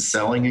difference between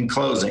selling and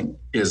closing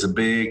is a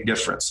big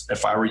difference.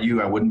 If I were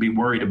you, I wouldn't be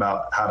worried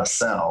about how to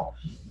sell.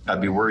 I'd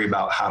be worried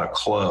about how to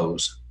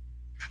close.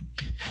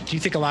 Do you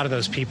think a lot of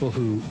those people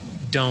who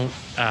don't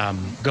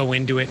go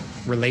into it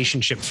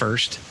relationship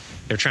first,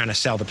 They're trying to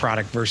sell the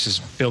product versus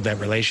build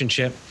that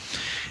relationship.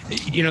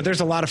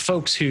 There's a lot of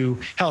folks who,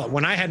 hell,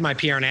 when I had my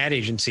PR and ad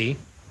agency,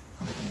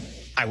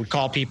 I would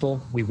call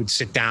people, we would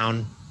sit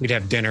down, we'd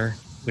have dinner,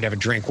 we'd have a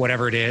drink,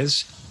 whatever it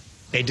is.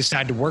 They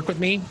decide to work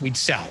with me, we'd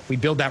sell. We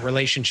build that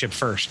relationship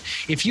first.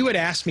 If you had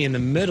asked me in the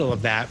middle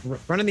of that,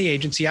 running the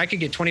agency, I could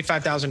get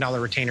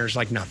 $25,000 retainers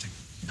like nothing.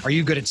 Are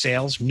you good at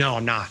sales? No,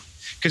 I'm not.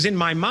 Because in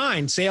my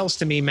mind, sales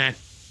to me meant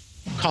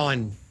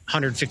calling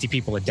 150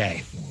 people a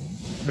day.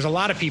 There's a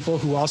lot of people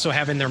who also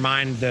have in their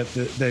mind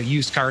the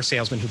used car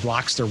salesman who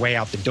blocks their way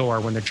out the door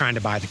when they're trying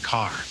to buy the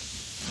car.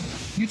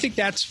 Do you think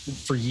that's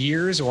for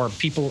years, or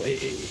people,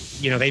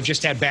 they've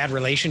just had bad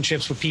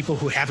relationships with people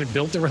who haven't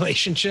built the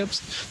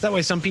relationships? That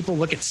way some people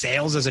look at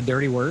sales as a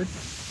dirty word?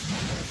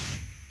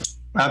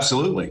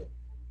 Absolutely.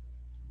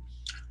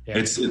 Yeah.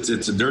 It's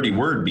a dirty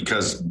word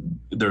because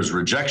there's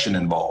rejection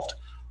involved.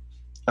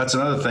 That's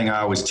another thing I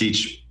always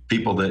teach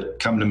people that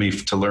come to me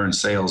to learn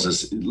sales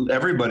is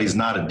everybody's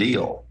not a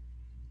deal.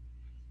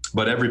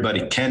 But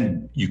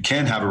you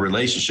can have a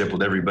relationship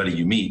with everybody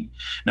you meet.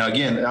 Now,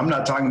 again, I'm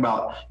not talking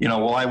about,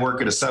 I work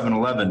at a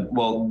 7-Eleven.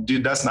 Well,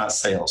 dude, that's not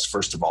sales,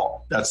 first of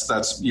all.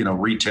 That's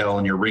retail,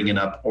 and you're ringing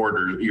up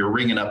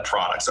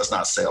products. That's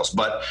not sales.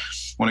 But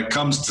when it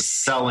comes to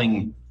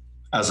selling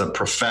as a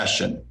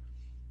profession,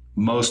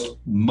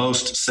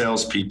 most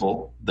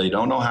salespeople, they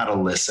don't know how to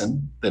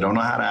listen. They don't know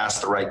how to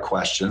ask the right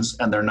questions,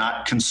 and they're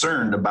not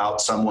concerned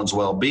about someone's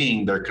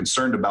well-being. They're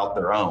concerned about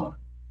their own.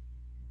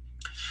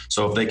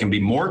 So if they can be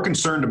more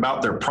concerned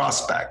about their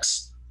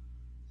prospects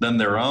than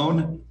their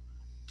own,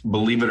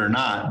 believe it or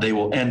not, they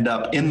will end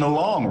up in the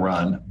long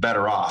run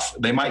better off.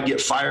 They might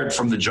get fired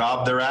from the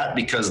job they're at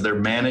because their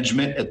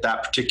management at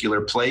that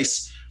particular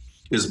place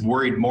is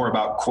worried more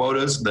about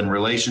quotas than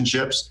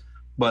relationships.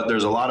 But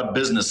there's a lot of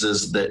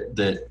businesses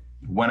that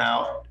went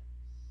out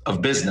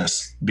of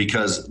business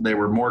because they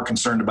were more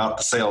concerned about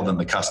the sale than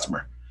the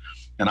customer.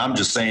 And I'm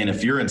just saying,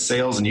 if you're in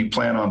sales and you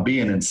plan on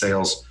being in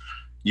sales,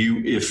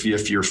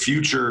 if your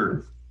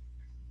future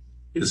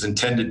is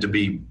intended to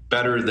be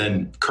better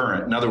than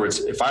current. In other words,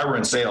 if I were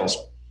in sales,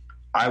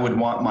 I would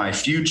want my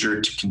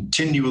future to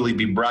continually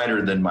be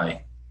brighter than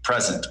my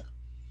present.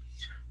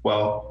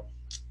 Well,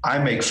 I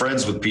make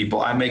friends with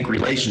people. I make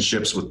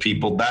relationships with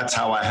people. That's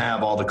how I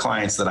have all the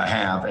clients that I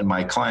have. And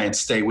my clients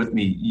stay with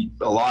me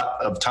a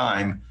lot of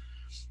time.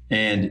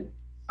 And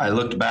I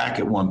looked back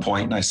at one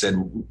point and I said,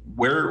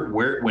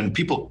 when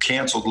people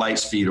canceled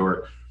Lightspeed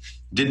or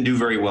didn't do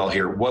very well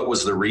here, what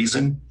was the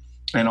reason?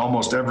 And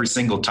almost every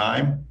single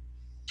time,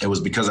 it was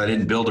because I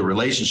didn't build a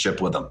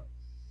relationship with them.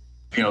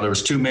 There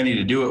was too many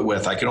to do it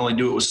with. I could only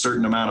do it with a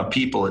certain amount of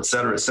people, et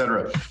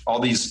cetera,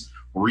 all these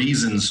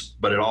reasons,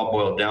 but it all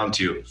boiled down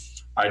to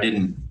I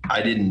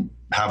didn't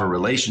have a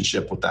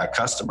relationship with that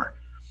customer,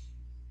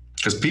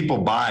 because people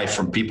buy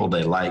from people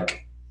they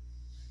like.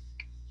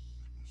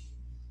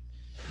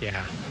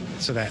 Yeah.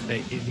 So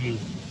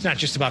it's not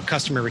just about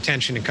customer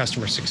retention and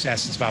customer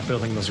success. It's about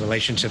building those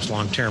relationships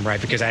long-term, right?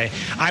 Because I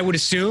would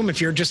assume if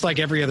you're just like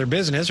every other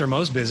business or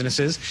most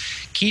businesses,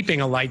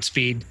 keeping a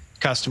Lightspeed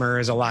customer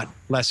is a lot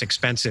less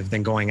expensive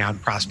than going out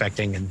and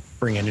prospecting and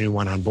bringing a new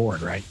one on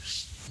board, right?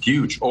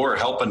 Huge. Or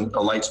helping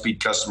a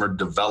Lightspeed customer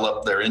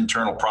develop their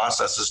internal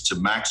processes to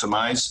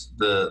maximize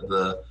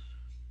the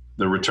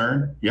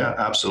return. Yeah,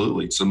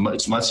 absolutely. So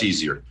it's much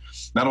easier.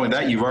 Not only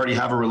that, you already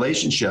have a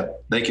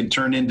relationship. They can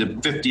turn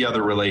into 50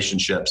 other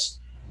relationships.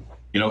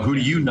 Who do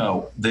you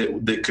know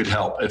that could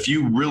help? If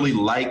you really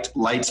liked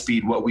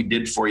Lightspeed, what we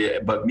did for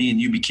you, but me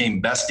and you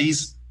became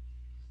besties,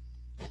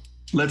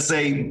 let's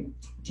say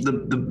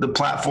the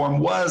platform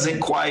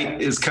wasn't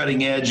quite as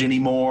cutting edge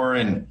anymore,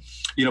 and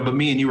but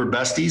me and you were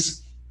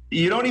besties,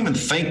 you don't even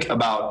think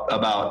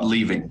about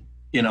leaving.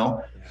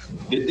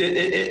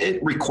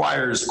 It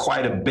requires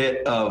quite a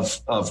bit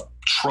of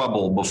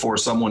trouble before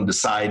someone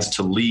decides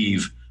to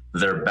leave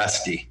their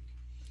bestie.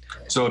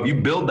 So if you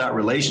build that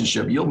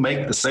relationship, you'll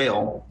make the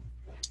sale.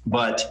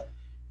 But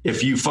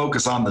if you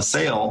focus on the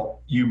sale,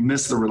 you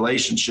miss the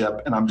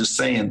relationship. And I'm just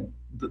saying,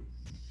 the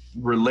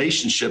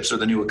relationships are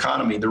the new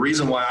economy. The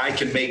reason why I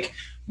can make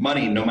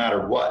money no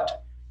matter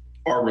what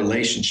are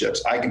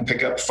relationships. I can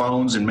pick up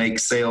phones and make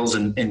sales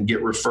and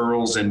get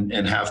referrals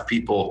and have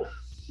people,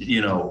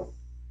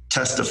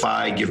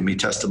 testify, give me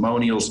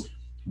testimonials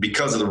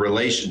because of the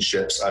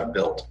relationships I've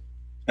built.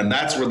 And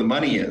that's where the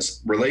money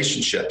is,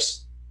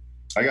 relationships.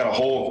 I got a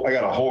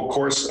whole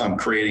course I'm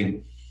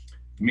creating,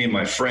 me and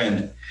my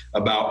friend,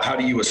 about how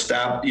do you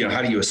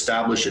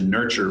establish and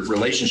nurture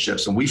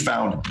relationships. And we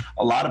found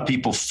a lot of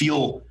people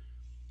feel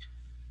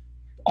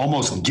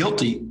almost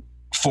guilty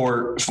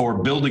for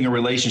building a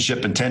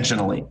relationship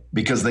intentionally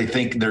because they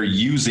think they're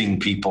using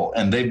people,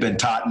 and they've been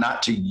taught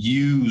not to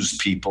use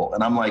people.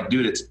 And I'm like,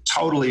 dude, it's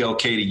totally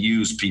okay to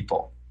use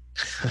people.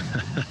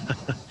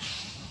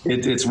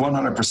 It's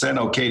 100%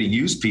 okay to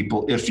use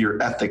people if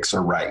your ethics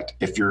are right,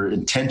 if your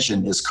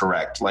intention is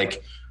correct.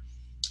 Like,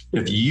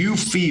 if you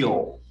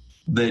feel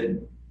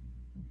that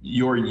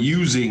you're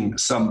using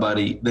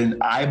somebody, then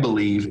I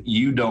believe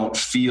you don't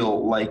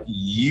feel like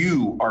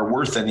you are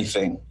worth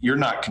anything. You're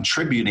not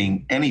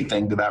contributing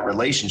anything to that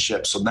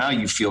relationship. So now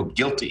you feel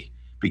guilty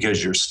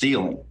because you're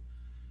stealing.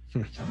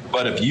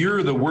 But if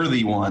you're the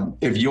worthy one,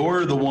 if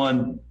you're the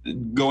one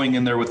going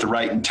in there with the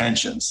right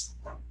intentions,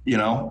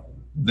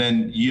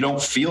 then you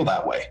don't feel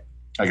that way.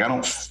 Like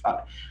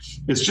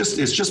it's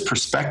just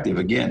perspective.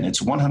 Again,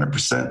 it's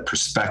 100%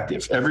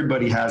 perspective.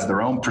 Everybody has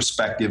their own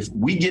perspective.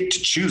 We get to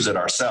choose it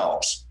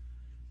ourselves.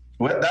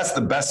 That's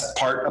the best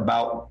part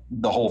about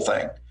the whole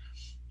thing.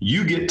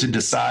 You get to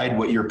decide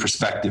what your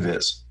perspective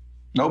is.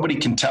 Nobody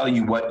can tell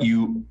you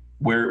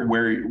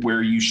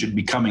where you should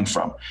be coming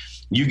from.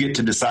 You get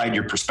to decide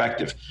your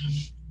perspective.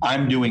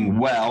 I'm doing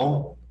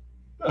well,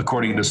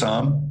 according to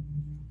some.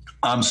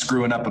 I'm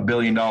screwing up $1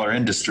 billion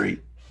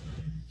industry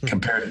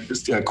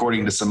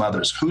according to some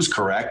others. Who's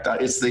correct?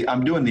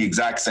 I'm doing the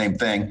exact same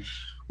thing.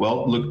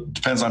 Well, look,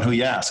 depends on who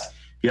you ask. If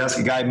you ask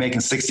a guy making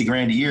 60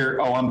 grand a year,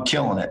 oh, I'm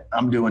killing it.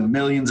 I'm doing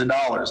millions of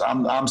dollars.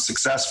 I'm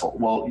successful.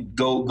 Well,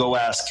 go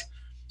ask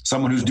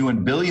someone who's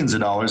doing billions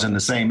of dollars in the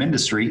same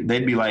industry.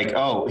 They'd be like,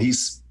 oh,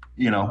 he's,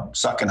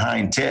 sucking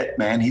hind tit,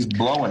 man. He's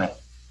blowing it.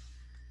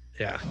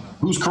 Yeah.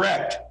 Who's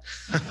correct?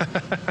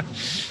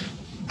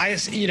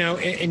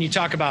 And you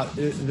talk about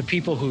the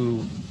people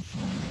who,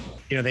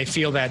 they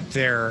feel that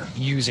they're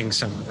using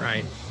someone,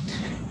 right?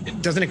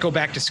 Doesn't it go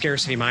back to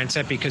scarcity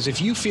mindset? Because if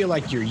you feel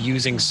like you're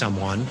using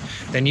someone,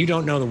 then you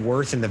don't know the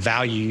worth and the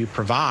value you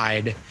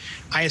provide.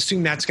 I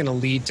assume that's going to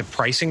lead to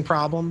pricing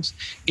problems.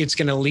 It's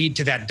going to lead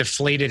to that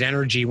deflated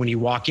energy when you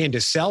walk in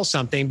to sell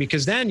something,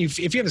 because then if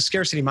you have a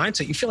scarcity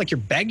mindset, you feel like you're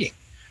begging,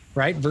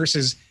 right?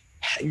 Versus,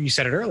 you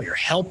said it earlier,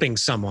 helping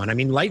someone. I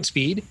mean,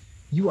 Lightspeed,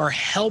 you are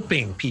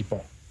helping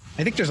people.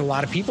 I think there's a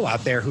lot of people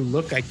out there who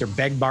look like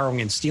they're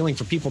borrowing, and stealing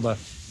for people to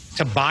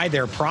buy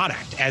their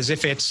product, as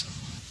if it's,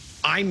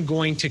 I'm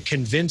going to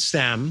convince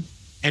them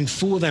and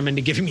fool them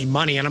into giving me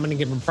money, and I'm going to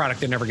give them a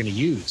product they're never going to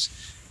use.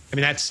 I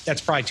mean,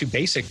 that's probably too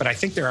basic, but I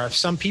think there are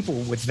some people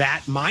with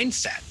that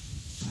mindset.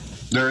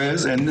 There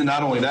is. And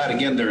not only that,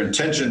 again, their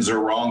intentions are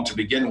wrong to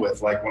begin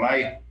with. Like when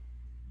I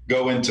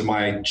go into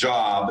my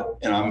job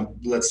and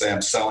let's say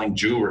I'm selling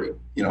jewelry,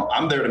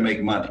 I'm there to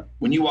make money.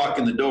 When you walk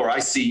in the door, I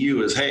see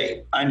you as,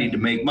 hey, I need to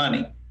make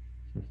money.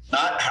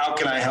 Not how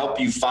can I help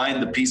you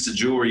find the piece of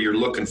jewelry you're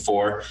looking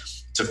for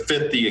to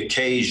fit the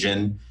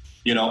occasion.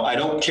 I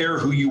don't care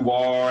who you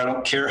are. I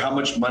don't care how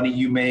much money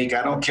you make.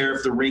 I don't care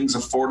if the ring's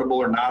affordable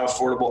or not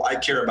affordable. I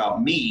care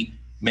about me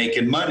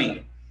making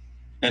money.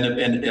 And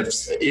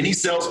if any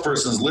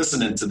salesperson is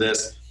listening to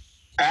this,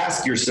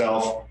 ask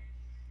yourself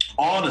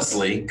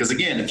honestly, because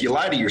again, if you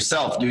lie to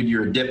yourself, dude,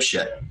 you're a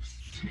dipshit.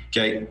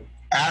 Okay.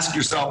 Ask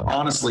yourself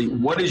honestly,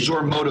 what is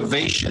your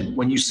motivation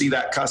when you see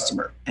that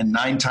customer? And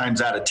 9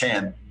 times out of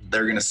 10,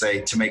 they're going to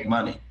say to make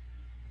money.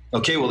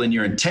 Okay, well then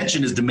your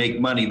intention is to make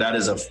money. That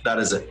is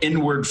an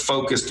inward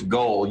focused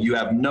goal. You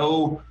have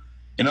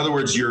in other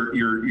words,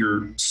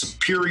 your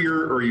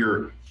superior or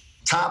your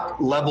top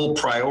level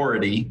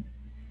priority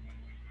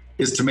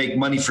is to make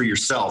money for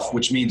yourself,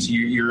 which means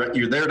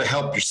you're there to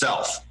help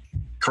yourself.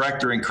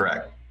 Correct or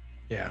incorrect?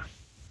 Yeah.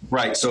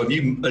 Right. So if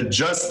you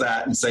adjust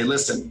that and say,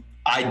 listen,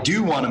 I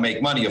do want to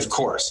make money, of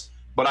course,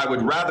 but I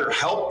would rather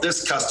help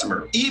this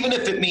customer, even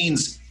if it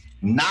means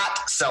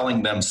not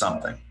selling them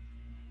something.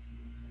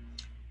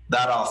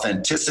 That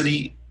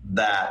authenticity,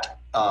 that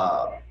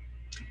I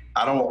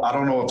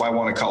don't know if I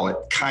want to call it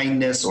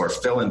kindness or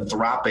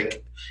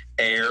philanthropic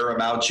air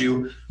about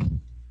you,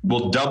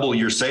 will double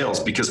your sales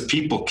because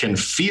people can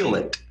feel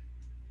it.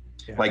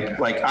 Yeah.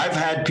 Like I've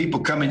had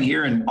people come in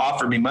here and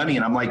offer me money,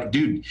 and I'm like,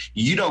 dude,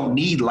 you don't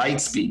need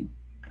Lightspeed.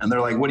 And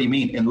they're like, what do you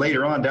mean? And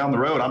later on down the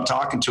road, I'm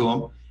talking to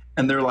them,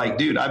 and they're like,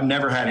 dude, I've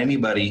never had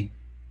anybody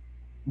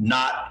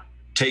not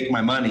take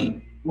my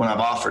money when I've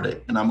offered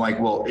it. And I'm like,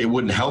 well, it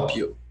wouldn't help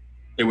you.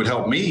 It would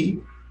help me,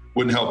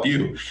 wouldn't help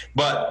you.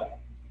 But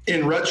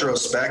in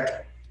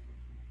retrospect,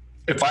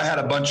 if I had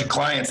a bunch of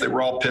clients that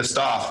were all pissed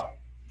off,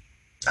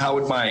 how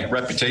would my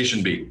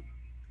reputation be?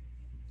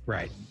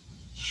 Right.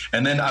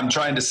 And then I'm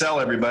trying to sell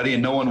everybody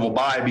and no one will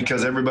buy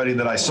because everybody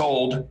that I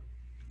sold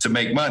to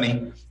make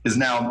money is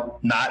now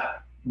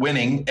not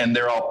winning and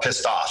they're all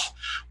pissed off.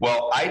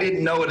 Well, I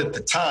didn't know it at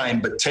the time,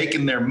 but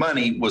taking their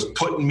money was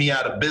putting me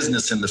out of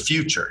business in the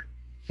future.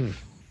 Yeah.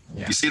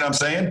 You see what I'm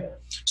saying?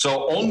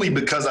 So only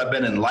because I've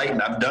been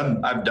enlightened, I've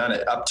done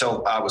it up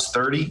till I was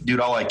 30, dude,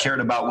 all I cared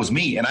about was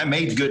me, and I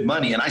made good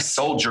money, and I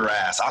sold your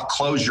ass. I'll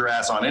close your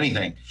ass on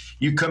anything.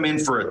 You come in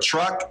for a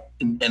truck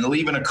and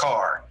leave in a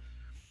car.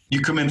 You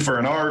come in for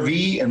an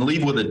RV and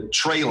leave with a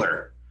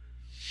trailer.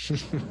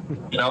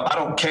 I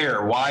don't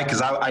care. Why?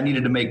 Because I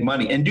needed to make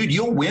money. And dude,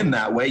 you'll win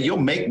that way. You'll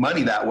make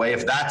money that way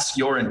if that's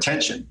your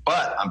intention.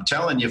 But I'm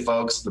telling you,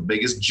 folks, the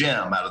biggest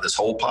gem out of this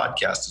whole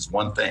podcast is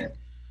one thing.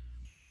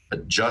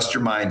 Adjust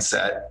your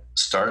mindset.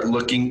 Start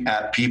looking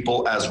at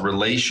people as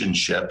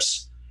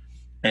relationships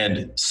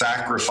and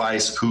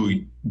sacrifice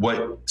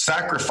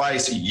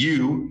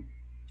you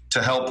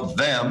to help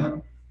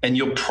them, and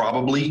you'll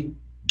probably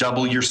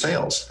double your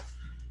sales.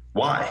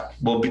 Why?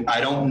 Well,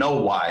 I don't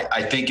know why.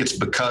 I think it's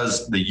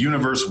because the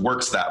universe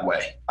works that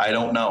way. I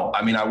don't know.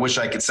 I mean, I wish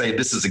I could say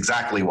this is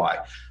exactly why,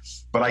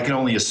 but I can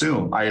only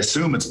assume. I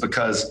assume it's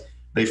because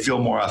they feel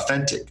more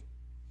authentic.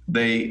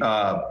 They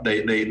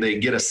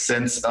get a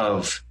sense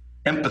of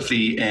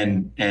empathy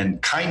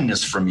and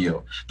kindness from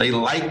you. They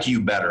like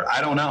you better.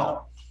 I don't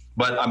know,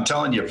 but I'm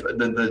telling you,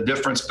 the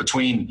difference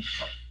between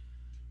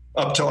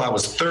up till I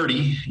was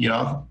 30,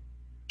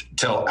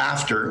 till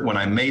after, when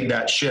I made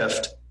that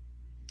shift,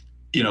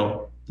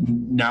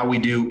 now we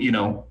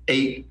do,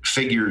 8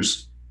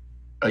 figures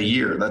a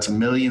year. That's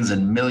millions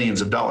and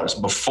millions of dollars.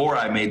 Before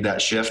I made that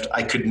shift,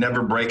 I could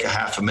never break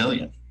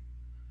 $500,000.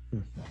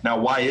 Now,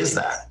 why is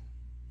that?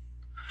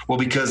 Well,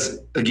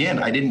 because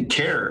again, I didn't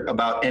care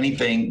about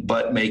anything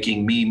but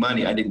making me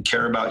money. I didn't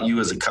care about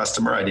you as a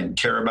customer. I didn't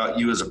care about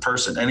you as a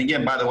person. And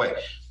again, by the way,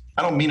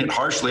 I don't mean it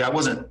harshly. I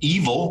wasn't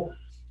evil.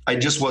 I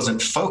just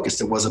wasn't focused.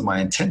 It wasn't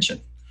my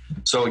intention.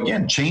 So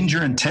again, change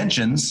your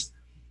intentions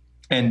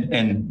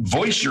and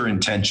voice your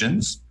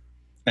intentions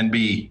and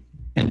be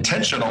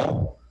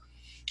intentional,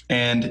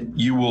 and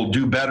you will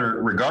do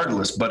better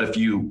regardless. But if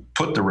you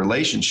put the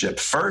relationship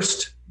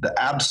first, the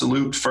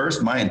absolute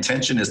first, my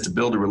intention is to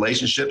build a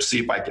relationship, see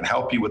if I can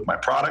help you with my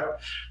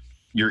product,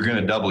 you're going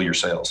to double your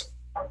sales.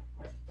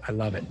 I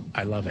love it.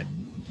 I love it.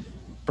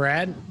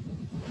 Brad,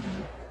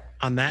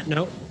 on that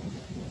note,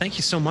 thank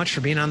you so much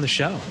for being on the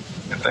show.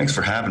 Thanks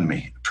for having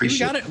me.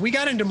 Appreciate it. We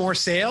got into more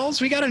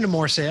sales. and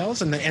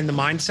the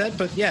mindset,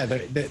 but yeah,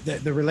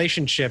 the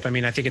relationship. I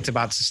mean, I think it's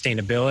about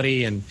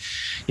sustainability. And,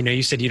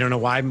 you said you don't know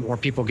why more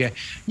people get,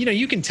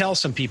 you can tell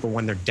some people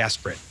when they're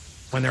desperate,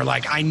 when they're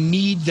like, I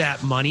need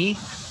that money.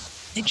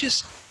 They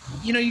just,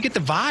 you get the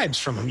vibes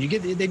from them.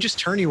 They just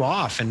turn you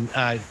off. And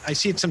I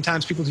see it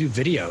sometimes. People do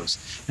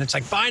videos and it's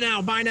like, buy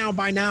now, buy now,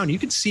 buy now. And you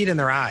can see it in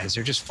their eyes.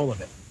 They're just full of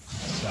it.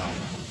 So,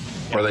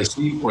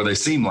 yeah. Or they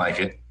seem like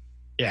it.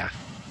 Yeah.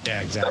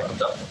 Yeah, exactly.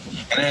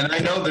 And I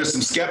know there's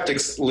some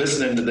skeptics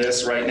listening to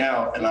this right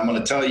now. And I'm going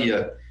to tell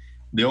you,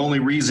 the only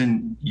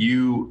reason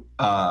you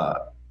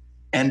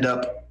end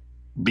up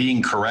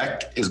being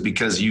correct is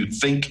because you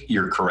think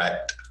you're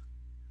correct.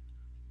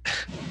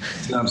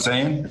 See what I'm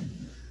saying?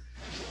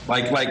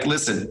 Like,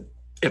 listen,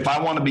 if I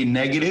want to be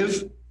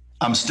negative,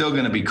 I'm still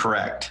going to be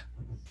correct.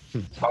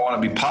 If I want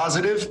to be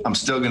positive, I'm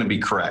still going to be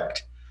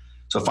correct.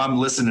 So if I'm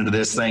listening to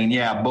this saying,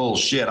 yeah,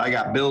 bullshit, I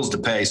got bills to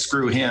pay,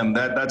 screw him,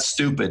 that's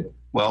stupid.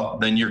 Well,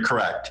 then you're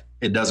correct.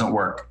 It doesn't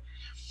work.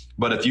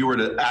 But if you were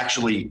to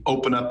actually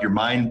open up your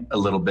mind a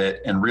little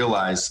bit and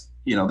realize,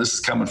 this is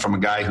coming from a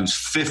guy who's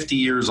 50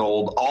 years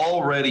old,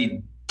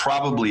 already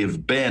probably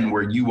have been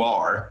where you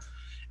are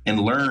and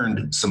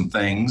learned some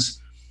things,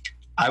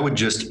 I would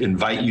just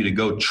invite you to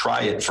go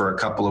try it for a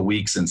couple of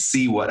weeks and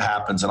see what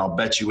happens. And I'll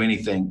bet you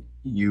anything,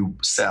 you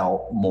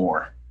sell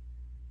more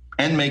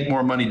and make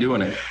more money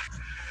doing it.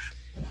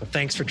 Well,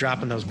 thanks for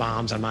dropping those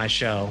bombs on my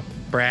show.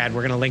 Brad,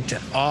 we're going to link to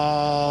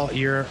all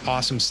your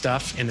awesome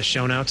stuff in the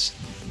show notes.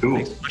 Cool.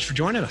 Thanks so much for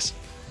joining us.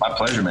 My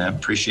pleasure, man.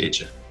 Appreciate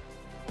you.